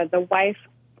the wife,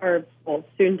 or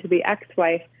soon to be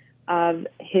ex-wife of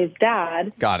his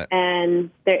dad. Got it. And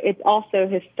it's also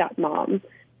his stepmom.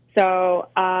 So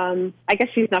I guess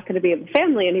she's not going to be in the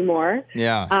family anymore.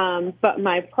 Yeah. But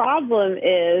my problem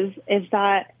is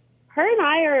that her and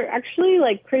I are actually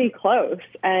pretty close,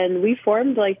 and we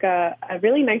formed a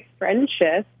really nice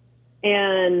friendship,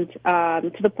 and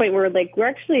to the point where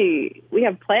we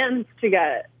have plans to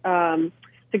get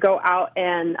to go out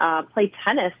and play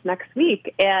tennis next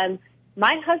week. And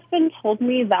my husband told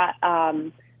me that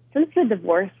since the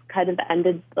divorce kind of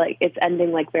ended, it's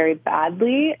ending very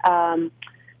badly,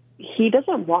 he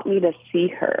doesn't want me to see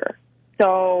her.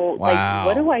 So, wow.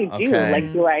 What do I do?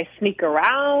 Okay. Do I sneak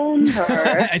around? Or?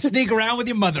 I sneak around with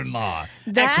your mother-in-law,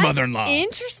 ex-mother-in-law. That's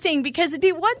interesting, because it'd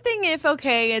be one thing if,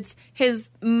 it's his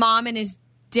mom and his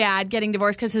dad getting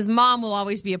divorced, because his mom will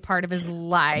always be a part of his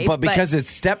life. But because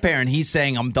it's step-parent, he's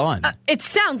saying, I'm done. It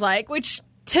sounds like, which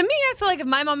to me, I feel like if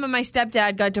my mom and my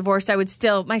stepdad got divorced, my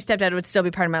stepdad would still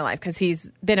be part of my life, because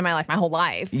he's been in my life my whole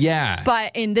life. Yeah.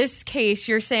 But in this case,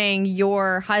 you're saying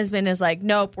your husband is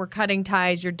nope, we're cutting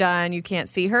ties, you're done, you can't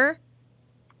see her?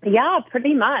 Yeah,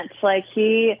 pretty much.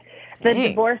 The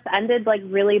divorce ended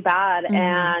really bad,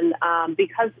 and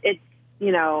because it's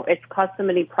caused so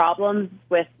many problems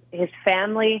with his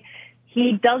family,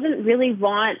 he doesn't really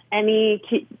want any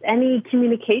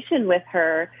communication with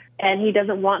her. And he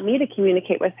doesn't want me to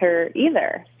communicate with her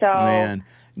either. So, man,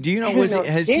 do you know?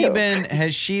 Has she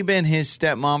been his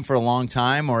stepmom for a long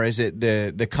time, or is it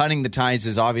the cutting the ties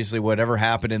is obviously whatever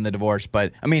happened in the divorce?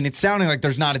 But I mean, it's sounding like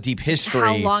there's not a deep history.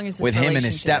 How long is this with him and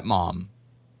his stepmom?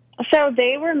 So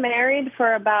they were married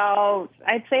for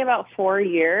I'd say about 4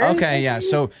 years. Okay, yeah.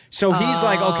 So he's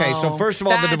okay. So first of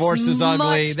all, the divorce is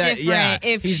ugly.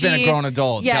 He's been a grown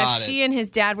adult. Yeah, if she and his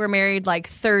dad were married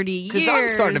 30 years. Because I'm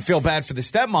starting to feel bad for the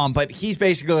stepmom, but he's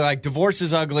basically divorce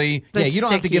is ugly. That's you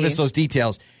don't have to give us those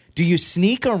details. Do you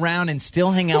sneak around and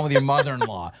still hang out with your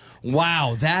mother-in-law?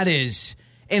 Wow, that is,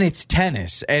 and it's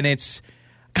tennis, and it's.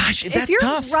 Gosh, that's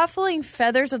tough. If you're ruffling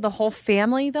feathers of the whole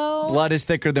family, though. Blood is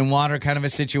thicker than water kind of a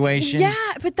situation. Yeah,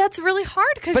 but that's really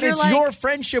hard because But it's your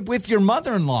friendship with your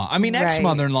mother-in-law. I mean,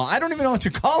 ex-mother-in-law. I don't even know what to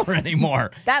call her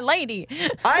anymore. That lady.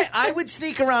 I would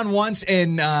sneak around once,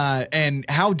 and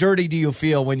how dirty do you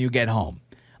feel when you get home?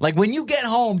 When you get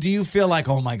home, do you feel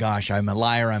oh my gosh, I'm a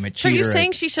liar, I'm a cheater? So you're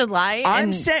saying she should lie?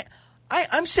 I'm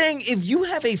saying if you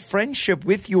have a friendship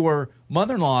with your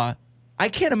mother-in-law, I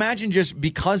can't imagine just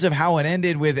because of how it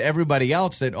ended with everybody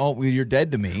else that, oh, you're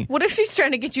dead to me. What if she's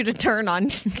trying to get you to turn on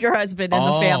your husband and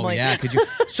the family? Yeah, could you?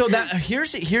 So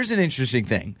here's an interesting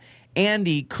thing.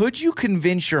 Andy, could you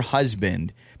convince your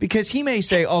husband, because he may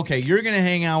say, okay, you're going to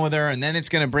hang out with her and then it's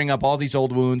going to bring up all these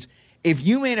old wounds. If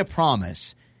you made a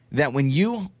promise that when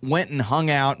you went and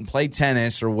hung out and played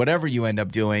tennis or whatever you end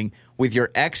up doing with your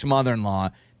ex-mother-in-law,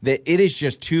 that it is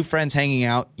just two friends hanging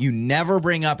out, you never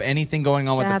bring up anything going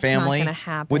on with the family. That's not gonna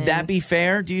happen. Would that be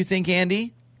fair, do you think,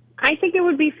 Andy? I think it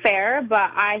would be fair, but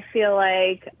I feel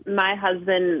like my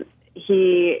husband,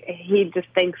 he just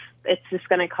thinks it's just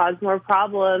going to cause more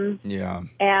problems. Yeah.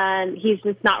 And he's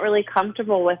just not really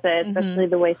comfortable with it, especially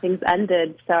the way things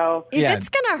ended. So if it's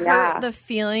going to hurt the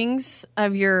feelings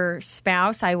of your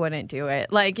spouse, I wouldn't do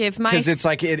it. Like if my spouse... Because it's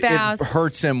like it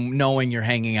hurts him knowing you're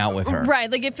hanging out with her.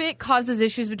 Right. Like if it causes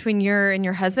issues between you and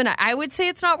your husband, I would say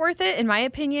it's not worth it. In my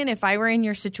opinion, if I were in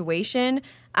your situation,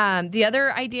 the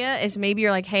other idea is maybe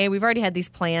you're like, hey, we've already had these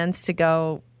plans to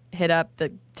go hit up the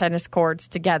tennis courts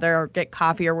together or get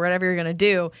coffee or whatever you're going to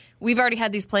do. We've already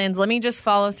had these plans. Let me just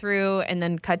follow through and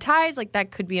then cut ties. Like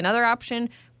that could be another option.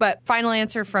 But final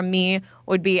answer from me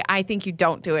would be I think you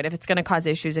don't do it if it's going to cause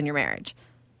issues in your marriage.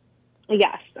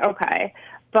 Yes. Okay.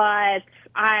 But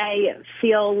I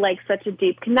feel like such a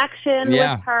deep connection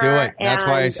with her. Do it. That's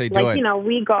why I say do it. You know,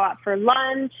 we go out for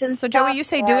lunch and so, stuff. Joey, you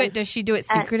say do it. Does she do it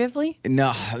secretively?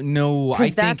 No. I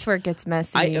think that's where it gets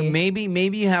messy.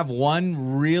 Maybe you have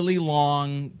one really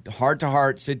long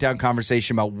heart-to-heart sit-down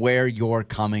conversation about where you're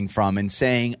coming from and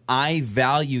saying, I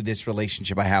value this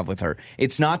relationship I have with her.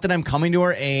 It's not that I'm coming to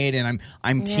her aid and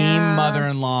I'm team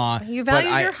mother-in-law. You value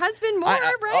your husband more,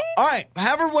 right? All right.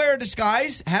 Have her wear a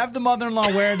disguise. Have the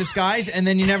mother-in-law wear a disguise, and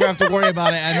then you never have to worry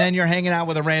about it, and then you're hanging out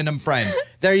with a random friend.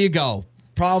 There you go.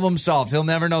 Problem solved. He'll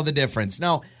never know the difference.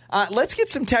 No, let's get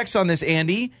some text on this,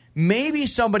 Andy. Maybe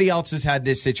somebody else has had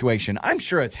this situation. I'm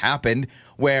sure it's happened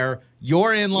where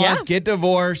your in-laws get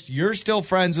divorced, you're still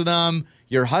friends with them,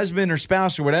 your husband or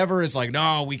spouse or whatever is like,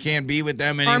 no, we can't be with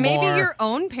them anymore. Or maybe your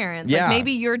own parents. Like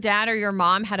maybe your dad or your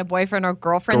mom had a boyfriend or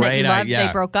girlfriend that you loved.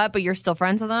 They broke up, but you're still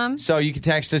friends with them. So you can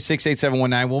text us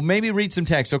 68719. We'll maybe read some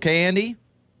text. Okay, Andy?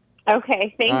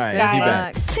 Okay, thanks,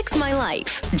 guys. Fix My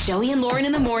Life. Joey and Lauren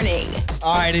in the morning.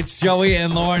 All right, it's Joey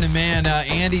and Lauren. And man,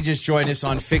 Andy just joined us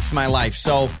on Fix My Life.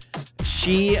 So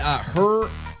her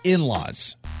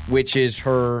in-laws, which is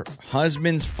her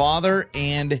husband's father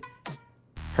and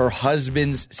her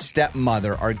husband's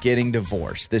stepmother, are getting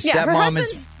divorced. Her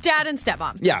husband's dad and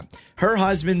stepmom. Yeah. Her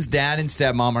husband's dad and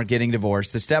stepmom are getting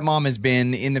divorced. The stepmom has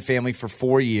been in the family for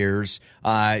 4 years.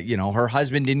 Her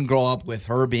husband didn't grow up with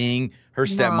her being her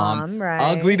stepmom.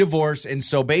 Right. Ugly divorce. And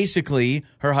so basically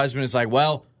her husband is like,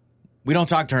 well, we don't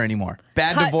talk to her anymore.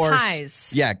 Bad divorce. Cut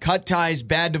ties. Yeah, cut ties,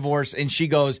 bad divorce. And she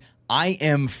goes, I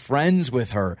am friends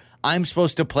with her. I'm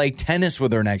supposed to play tennis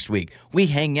with her next week. We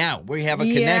hang out. We have a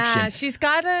connection. Yeah, she's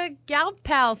got a gal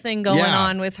pal thing going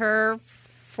on with her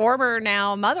former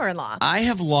now mother-in-law. I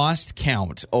have lost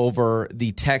count over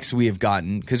the texts we have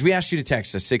gotten because we asked you to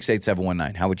text us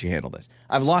 68719. How would you handle this?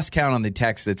 I've lost count on the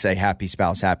texts that say happy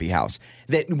spouse, happy house.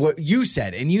 That what you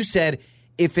said, and you said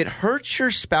if it hurts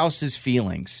your spouse's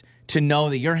feelings to know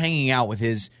that you're hanging out with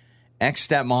his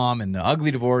ex-stepmom and the ugly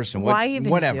divorce and why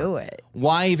even whatever. Do it?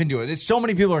 Why even do it? There's so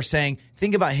many people are saying,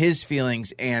 think about his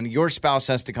feelings and your spouse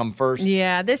has to come first.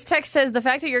 Yeah, this text says the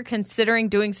fact that you're considering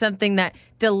doing something that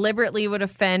deliberately would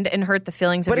offend and hurt the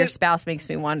feelings of your spouse makes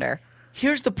me wonder.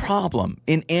 Here's the problem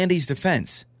in Andy's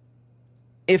defense.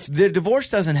 If the divorce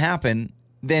doesn't happen,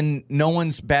 then no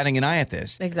one's batting an eye at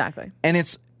this. Exactly. And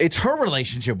it's her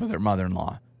relationship with her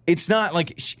mother-in-law. It's not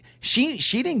like she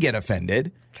didn't get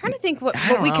offended. I'm trying to think what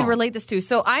we could relate this to.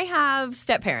 So I have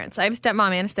step-parents. I have a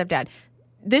stepmom and a stepdad.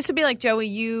 This would be like, Joey,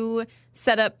 you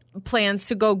set up plans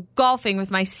to go golfing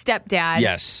with my stepdad.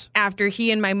 Yes. After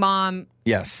he and my mom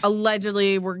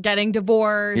allegedly were getting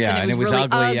divorced. Yeah, and it was really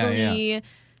ugly. Yeah.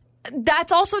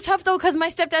 That's also tough, though, because my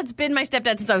stepdad's been my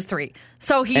stepdad since I was 3.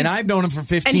 So and I've known him for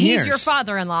 15 years. And he's your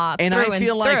father-in-law. And I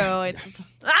feel like...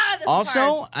 This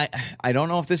also, I don't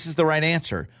know if this is the right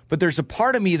answer, but there's a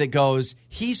part of me that goes,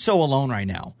 he's so alone right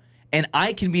now. And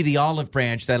I can be the olive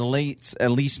branch that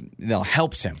at least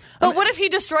helps him. But what if he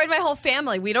destroyed my whole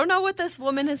family? We don't know what this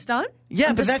woman has done.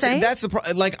 Yeah, but that's the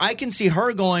problem. Like, I can see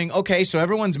her going, okay, so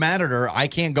everyone's mad at her. I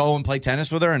can't go and play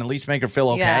tennis with her and at least make her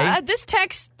feel okay. Yeah. This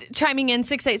text chiming in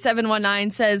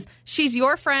 68719 says, she's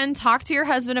your friend. Talk to your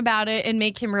husband about it and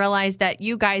make him realize that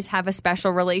you guys have a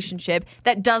special relationship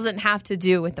that doesn't have to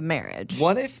do with the marriage.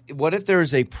 What if there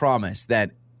is a promise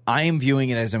that I am viewing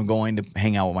it as I'm going to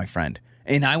hang out with my friend?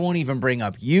 And I won't even bring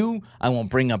up you. I won't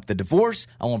bring up the divorce.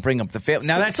 I won't bring up the family.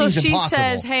 Now, that seems impossible. So she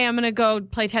says, hey, I'm going to go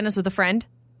play tennis with a friend?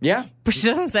 Yeah. But she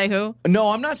doesn't say who. No,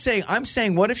 I'm not saying. I'm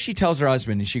saying, what if she tells her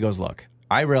husband and she goes, look,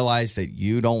 I realize that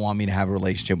you don't want me to have a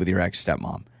relationship with your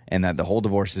ex-stepmom and that the whole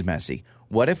divorce is messy.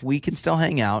 What if we can still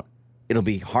hang out? It'll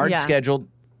be hard scheduled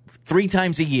 3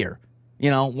 times a year.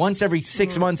 Once every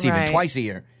 6 months, even twice a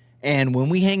year. And when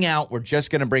we hang out, we're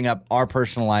just going to bring up our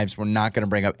personal lives. We're not going to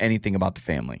bring up anything about the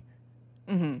family.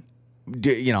 Mm-hmm.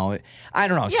 I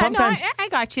don't know. Yeah, sometimes I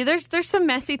got you. There's some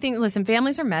messy things. Listen,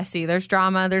 families are messy. There's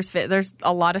drama. There's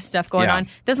a lot of stuff going on.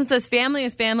 This one says family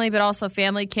is family, but also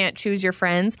family can't choose your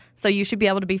friends. So you should be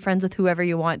able to be friends with whoever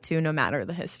you want to, no matter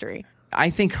the history. I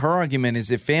think her argument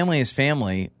is if family is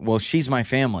family, well, she's my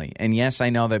family. And yes, I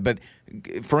know that. But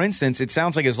for instance, it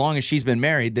sounds like as long as she's been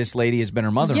married, this lady has been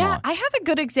her mother-in-law. Yeah, I have a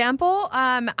good example.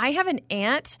 I have an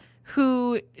aunt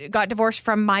who got divorced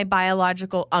from my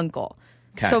biological uncle.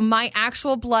 Okay. So my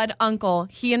actual blood uncle,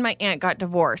 he and my aunt got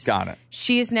divorced. Got it.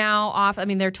 She's now off. I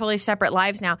mean, they're totally separate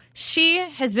lives now. She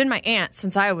has been my aunt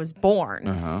since I was born.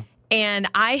 Uh-huh. And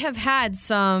I have had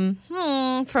some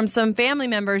from some family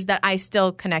members that I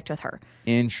still connect with her.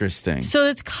 Interesting. So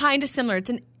it's kind of similar. It's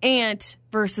an aunt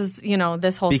versus,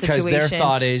 this whole situation. Because their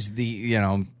thought is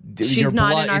she's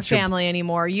not in our family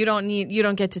anymore. You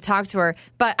don't get to talk to her.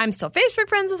 But I'm still Facebook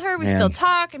friends with her. We still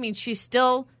talk. I mean, she's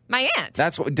still my aunt.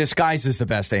 That's what disguise is the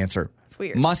best answer. It's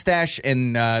weird. Mustache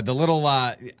and the little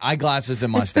eyeglasses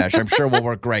and mustache, I'm sure will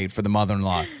work great for the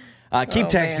mother-in-law. Keep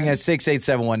texting us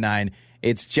 68719.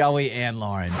 It's Joey and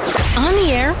Lauren. On the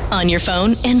air, on your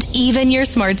phone, and even your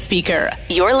smart speaker.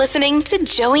 You're listening to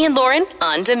Joey and Lauren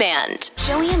on demand.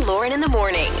 Joey and Lauren in the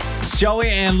morning. It's Joey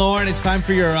and Lauren. It's time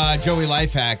for your Joey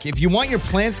life hack. If you want your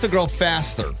plants to grow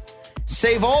faster,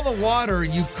 save all the water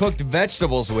you cooked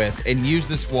vegetables with and use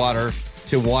this water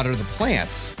to water the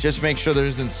plants. Just make sure there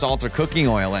isn't salt or cooking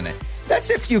oil in it.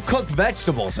 That's if you cook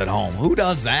vegetables at home. Who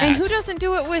does that? And who doesn't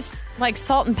do it with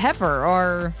salt and pepper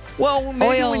or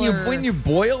maybe oil when you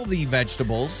boil the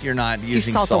vegetables, you're not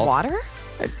using salt. Do you salt the water?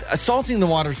 Salting the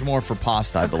water is more for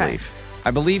pasta, I believe.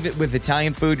 I believe with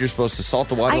Italian food, you're supposed to salt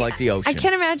the water like the ocean. I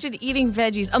can't imagine eating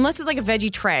veggies, unless it's like a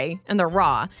veggie tray and they're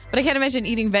raw. But I can't imagine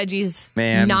eating veggies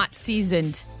not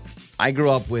seasoned. I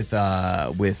grew up with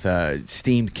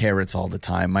steamed carrots all the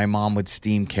time. My mom would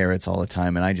steam carrots all the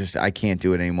time, and I can't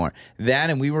do it anymore. That,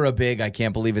 and we were a big I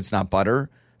can't believe it's not butter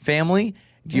family.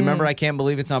 Do you remember I can't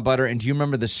believe it's not butter? And do you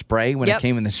remember the spray when it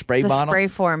came in the spray bottle? The spray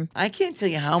form. I can't tell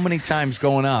you how many times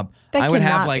growing up I would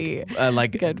have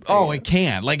it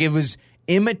can. Like it was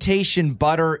imitation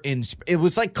butter it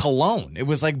was like cologne. It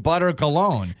was like butter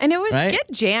cologne. And it was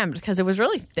get jammed because it was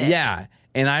really thick. Yeah.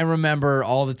 And I remember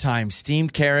all the time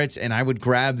steamed carrots, and I would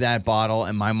grab that bottle,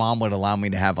 and my mom would allow me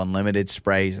to have unlimited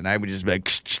sprays, and I would just be like...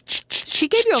 She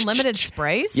gave you unlimited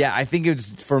sprays? Yeah, I think it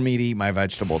was for me to eat my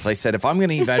vegetables. I said, if I'm going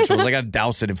to eat vegetables, I got to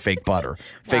douse it in fake butter.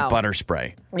 Fake butter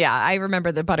spray. Yeah, I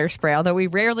remember the butter spray, although we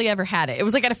rarely ever had it. It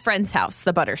was like at a friend's house,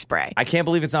 the butter spray. I can't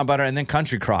believe it's not butter. And then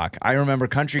Country Crock. I remember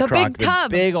Country Crock, the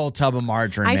big old tub of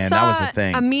margarine, man. That was the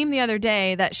thing. I saw a meme the other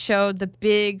day that showed the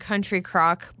big Country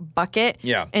Crock bucket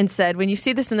and said, when you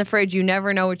see this in the fridge, you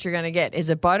never know what you're going to get. Is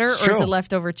it butter or is it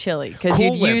leftover chili? Because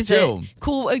you'd use it.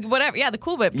 Cool, whatever. Yeah, the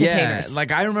Cool Whip containers. Yeah,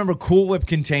 like I remember Cool Whip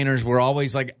containers were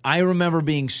always like, I remember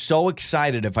being so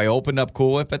excited if I opened up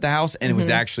Cool Whip at the house and it was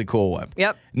actually Cool Whip.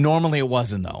 Yep. Normally it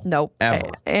wasn't though. Nope. Ever.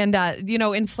 And,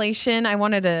 inflation, I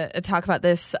wanted to talk about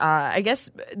this. I guess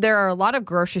there are a lot of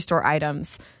grocery store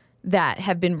items that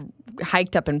have been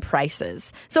hiked up in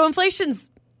prices. So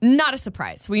inflation's not a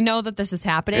surprise. We know that this is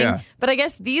happening. But I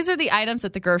guess these are the items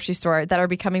at the grocery store that are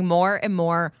becoming more and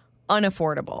more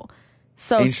unaffordable.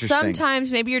 So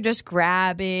sometimes maybe you're just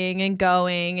grabbing and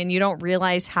going and you don't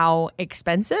realize how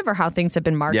expensive or how things have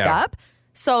been marked up.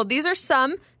 So these are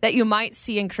some that you might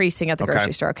see increasing at the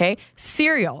grocery store, okay?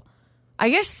 Cereal. I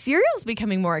guess cereal's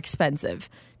becoming more expensive.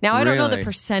 Now, I don't know the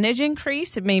percentage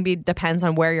increase. It maybe depends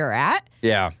on where you're at.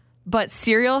 Yeah. But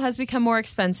cereal has become more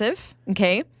expensive,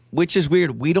 okay? Which is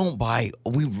weird. We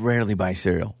rarely buy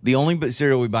cereal. The only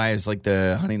cereal we buy is like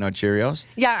the Honey Nut Cheerios.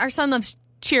 Yeah, our son loves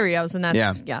Cheerios, and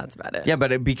that's about it. Yeah,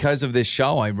 but because of this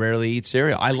show, I rarely eat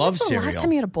cereal. I love cereal. Last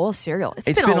time you had a bowl of cereal? It's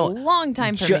been a long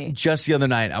time for me. Just the other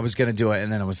night, I was going to do it,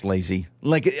 and then I was lazy.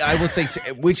 Like, I will say,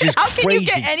 which is How crazy. How can you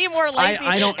get any more lazy?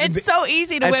 I don't. It's so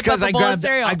easy to whip up a bowl of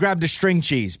cereal. I grabbed a string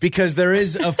cheese because there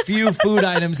is a few food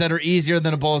items that are easier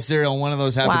than a bowl of cereal, and one of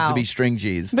those happens to be string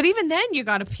cheese. But even then, you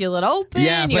got to peel it open.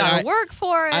 Yeah, you got to work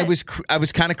for it. I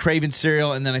was kind of craving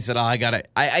cereal, and then I said, I got it.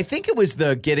 I think it was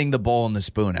the getting the bowl and the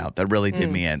spoon out that really did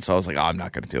drawing me in. So I was like, I'm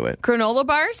not going to do it. Granola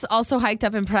bars also hiked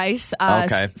up in price.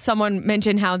 Okay. Someone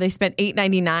mentioned how they spent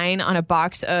 $8.99 on a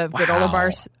box of granola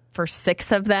bars for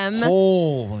 6 of them.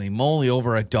 Holy moly,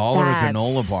 over $1 a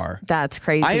granola bar. That's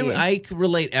crazy. I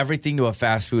relate everything to a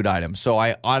fast food item. So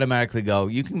I automatically go,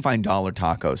 you can find dollar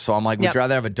tacos. So I'm like, would you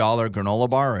rather have $1 granola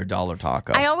bar or $1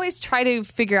 taco? I always try to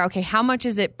figure out, okay, how much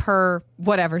is it per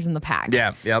whatever's in the pack?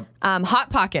 Yeah, yep. Hot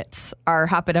Pockets are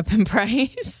hopping up in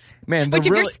price. Man, Which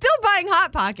if you're still buying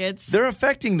Hot Pockets. They're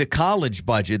affecting the college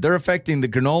budget. They're affecting the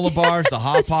granola bars, the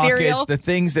Hot Pockets, the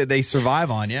things that they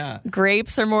survive on,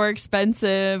 Grapes are more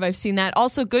expensive. I've seen that.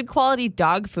 Also, good quality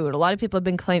dog food. A lot of people have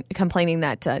been complaining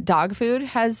that dog food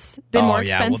has been more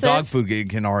expensive. Well, dog food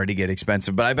can already get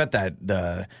expensive. But I bet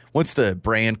that what's the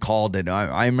brand called? That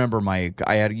I remember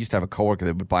used to have a coworker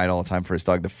that would buy it all the time for his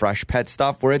dog, the Fresh Pet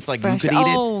stuff, where it's like you could eat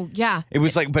it. Oh, yeah. It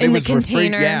was like, but in it was the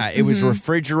container. It was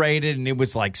refrigerated, and it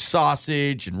was like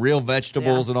sausage and real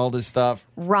vegetables and all this stuff.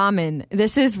 Ramen.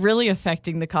 This is really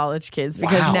affecting the college kids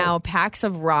because now packs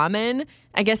of ramen,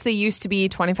 I guess they used to be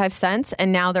 25 cents,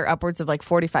 and now they're upwards of like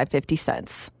 45, 50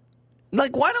 cents.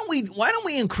 Like, why don't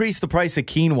we increase the price of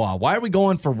quinoa? Why are we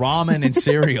going for ramen and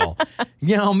cereal?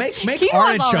 Make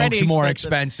artichokes more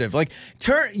expensive. Like,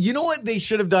 you know what they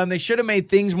should have done? They should have made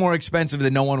things more expensive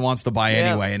that no one wants to buy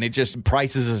anyway, and it just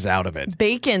prices us out of it.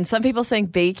 Bacon. Some people saying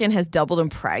bacon has doubled in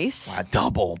price. Wow,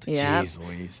 doubled. Yeah. Jeez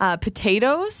Louise.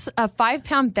 Potatoes, a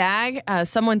 5-pound bag.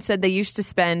 Someone said they used to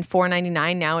spend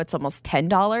 $4.99. Now it's almost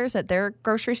 $10 at their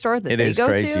grocery store that they go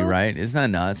to. It is crazy, right? Isn't that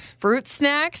nuts? Fruit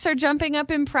snacks are jumping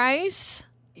up in price.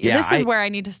 Yeah, this is where I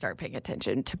need to start paying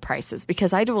attention to prices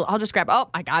because I'll just grab,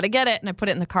 I got to get it, and I put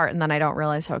it in the cart, and then I don't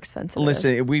realize how expensive it is.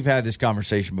 Listen, we've had this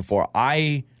conversation before.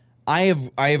 I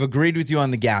have agreed with you on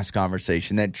the gas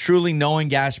conversation that truly knowing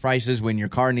gas prices when your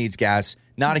car needs gas,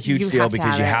 not a huge deal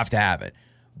because you have to have it.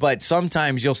 But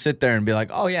sometimes you'll sit there and be like,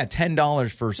 oh, yeah,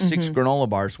 $10 for 6 granola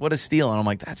bars. What a steal. And I'm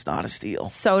like, that's not a steal.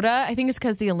 Soda, I think it's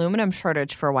because the aluminum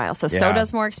shortage for a while. So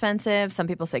soda's more expensive. Some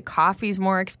people say coffee's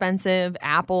more expensive.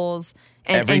 Apples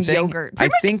and yogurt. I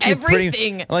think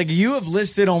everything. You have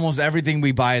listed almost everything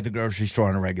we buy at the grocery store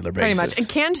on a regular basis. Pretty much. And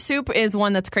canned soup is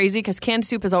one that's crazy because canned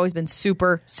soup has always been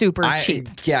super, super cheap.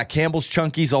 Yeah, Campbell's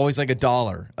Chunky's always like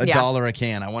 $1. $1 a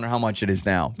can. I wonder how much it is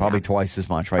now. Probably twice as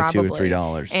much, right? $2 to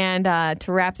 $3. And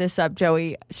to wrap this up,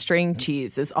 Joey, string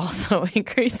cheese is also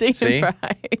increasing in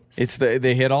price.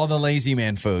 They hit all the lazy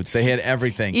man foods. They hit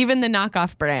everything. Even the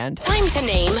knockoff brand. Time to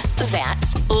name that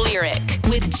lyric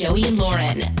with Joey and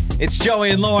Lauren. It's Joey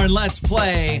and Lauren. Let's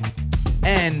play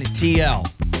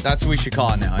NTL. That's what we should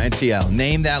call it now, NTL.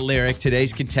 Name that lyric.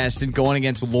 Today's contestant going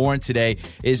against Lauren today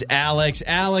is Alex.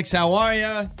 Alex, how are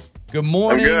you? Good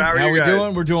morning. I'm good. How are you guys?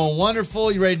 Doing? We're doing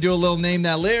wonderful. You ready to do a little name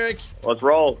that lyric? Let's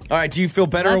roll. All right. Do you feel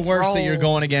better or worse that you're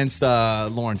going against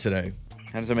Lauren today?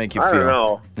 How does it make you feel? I don't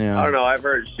know. Yeah. I don't know. I've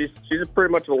heard she's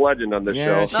pretty much a legend on this show.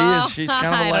 Yeah, she is. She's kind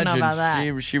of a legend. I don't know about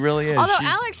that. She really is. Although,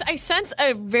 Alex, I sense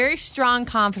a very strong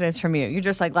confidence from you. You're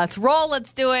just like, let's roll,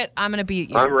 let's do it. I'm going to beat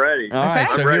you. I'm ready. All right,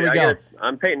 so here we go.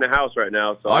 I'm painting the house right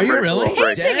now. So are you really?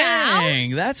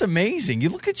 Dang, that's amazing. You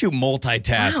look at you,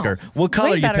 multitasker. Wow. What color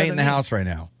are you painting the house right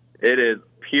now? It is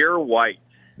pure white.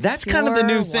 That's kind of the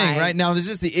new thing, right? Now, is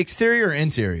this the exterior or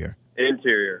interior?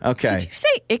 Interior. Okay. Did you say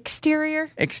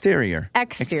exterior? Exterior.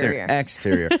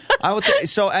 Exterior. I would say,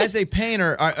 so as a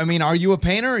painter, are you a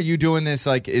painter or are you doing this,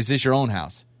 is this your own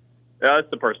house? Yeah,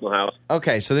 it's the personal house.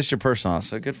 Okay, so this is your personal house.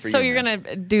 So good for you. So you're going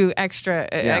to do extra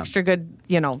good,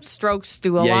 strokes,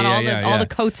 do all the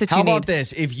coats that you need. How about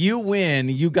this? If you win,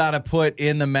 you got to put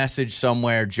in the message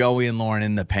somewhere, Joey and Lauren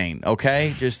in the paint,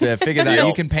 okay? Just figure that out.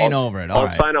 You can paint over it. All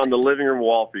right. I'll sign on the living room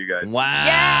wall for you guys. Wow.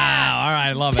 Yeah. All right,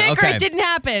 I love it. Pick Okay. It didn't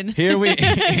happen. Here we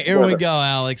go,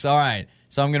 Alex. All right.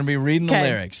 So I'm going to be reading the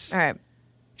lyrics. All right.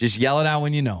 Just yell it out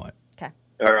when you know it. Okay.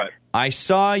 All right. I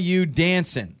saw you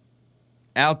dancing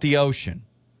out the ocean.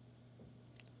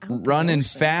 Running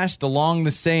fast along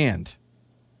the sand.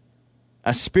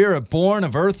 A spirit born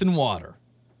of earth and water.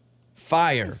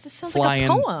 Fire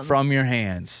flying from your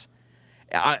hands.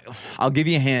 I'll give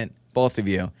you a hint, both of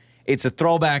you. It's a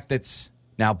throwback that's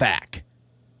now back.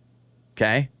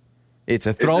 Okay? It's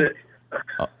a throwback.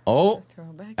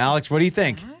 Throwback. Alex, what do you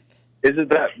think? Is it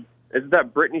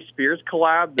that Britney Spears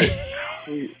collab?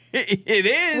 It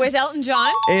is. With Elton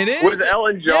John? It is. With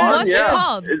Elton John? What's it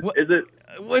called? Is it?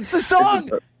 What's the song?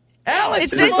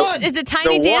 Alex, is it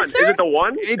Tiny Dancer? Is it the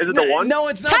one? Is it the one? No,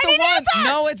 it's not Tiny the one. Dancer!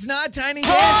 No, it's not Tiny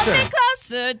Dancer. Hold me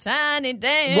closer, Tiny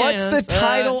Dancer. What's the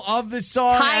title of the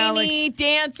song, Alex? Tiny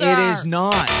Dancer. It is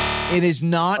not. It is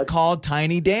not called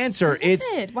Tiny Dancer. What is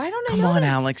it? Why don't I know Come on, this?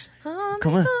 Alex.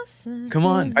 Come on. Come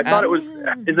on. I thought it was.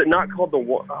 Is it not called the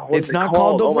one? It's not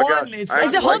called the one. Is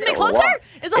it Hold Me Closer?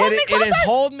 Is it Hold Me Closer? It is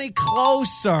Hold Me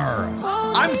Closer.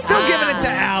 I'm still giving it to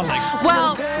Alex.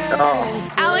 Well,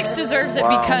 Alex deserves it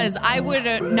because I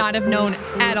would not have known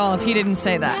at all if he didn't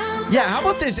say that. Yeah, how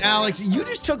about this, Alex? You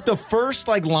just took the first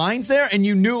lines there, and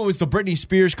you knew it was the Britney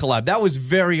Spears collab. That was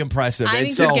very impressive. I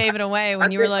think you gave it away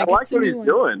when you were like, I like what he's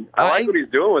doing. I like what he's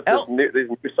doing with these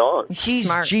new songs. He's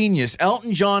genius.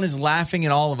 Elton John is laughing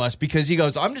at all of us because he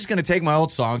goes, I'm just going to take my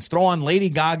old songs, throw on Lady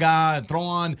Gaga, throw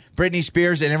on Britney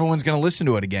Spears, and everyone's going to listen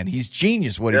to it again. He's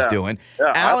genius what he's doing.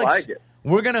 Yeah, Alex, I like it.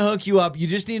 We're going to hook you up. You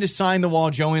just need to sign the wall,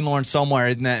 Joey and Lauren, somewhere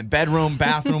in that bedroom,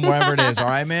 bathroom, wherever it is. All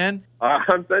right, man?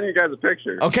 I'm sending you guys a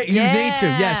picture. Okay, you need to.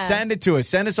 Yes, send it to us.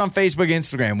 Send us on Facebook,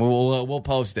 Instagram. We'll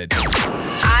post it.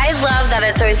 I love that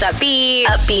it's always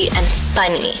upbeat, and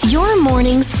funny. Your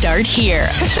mornings start here.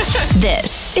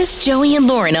 This is Joey and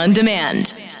Lauren on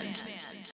Demand.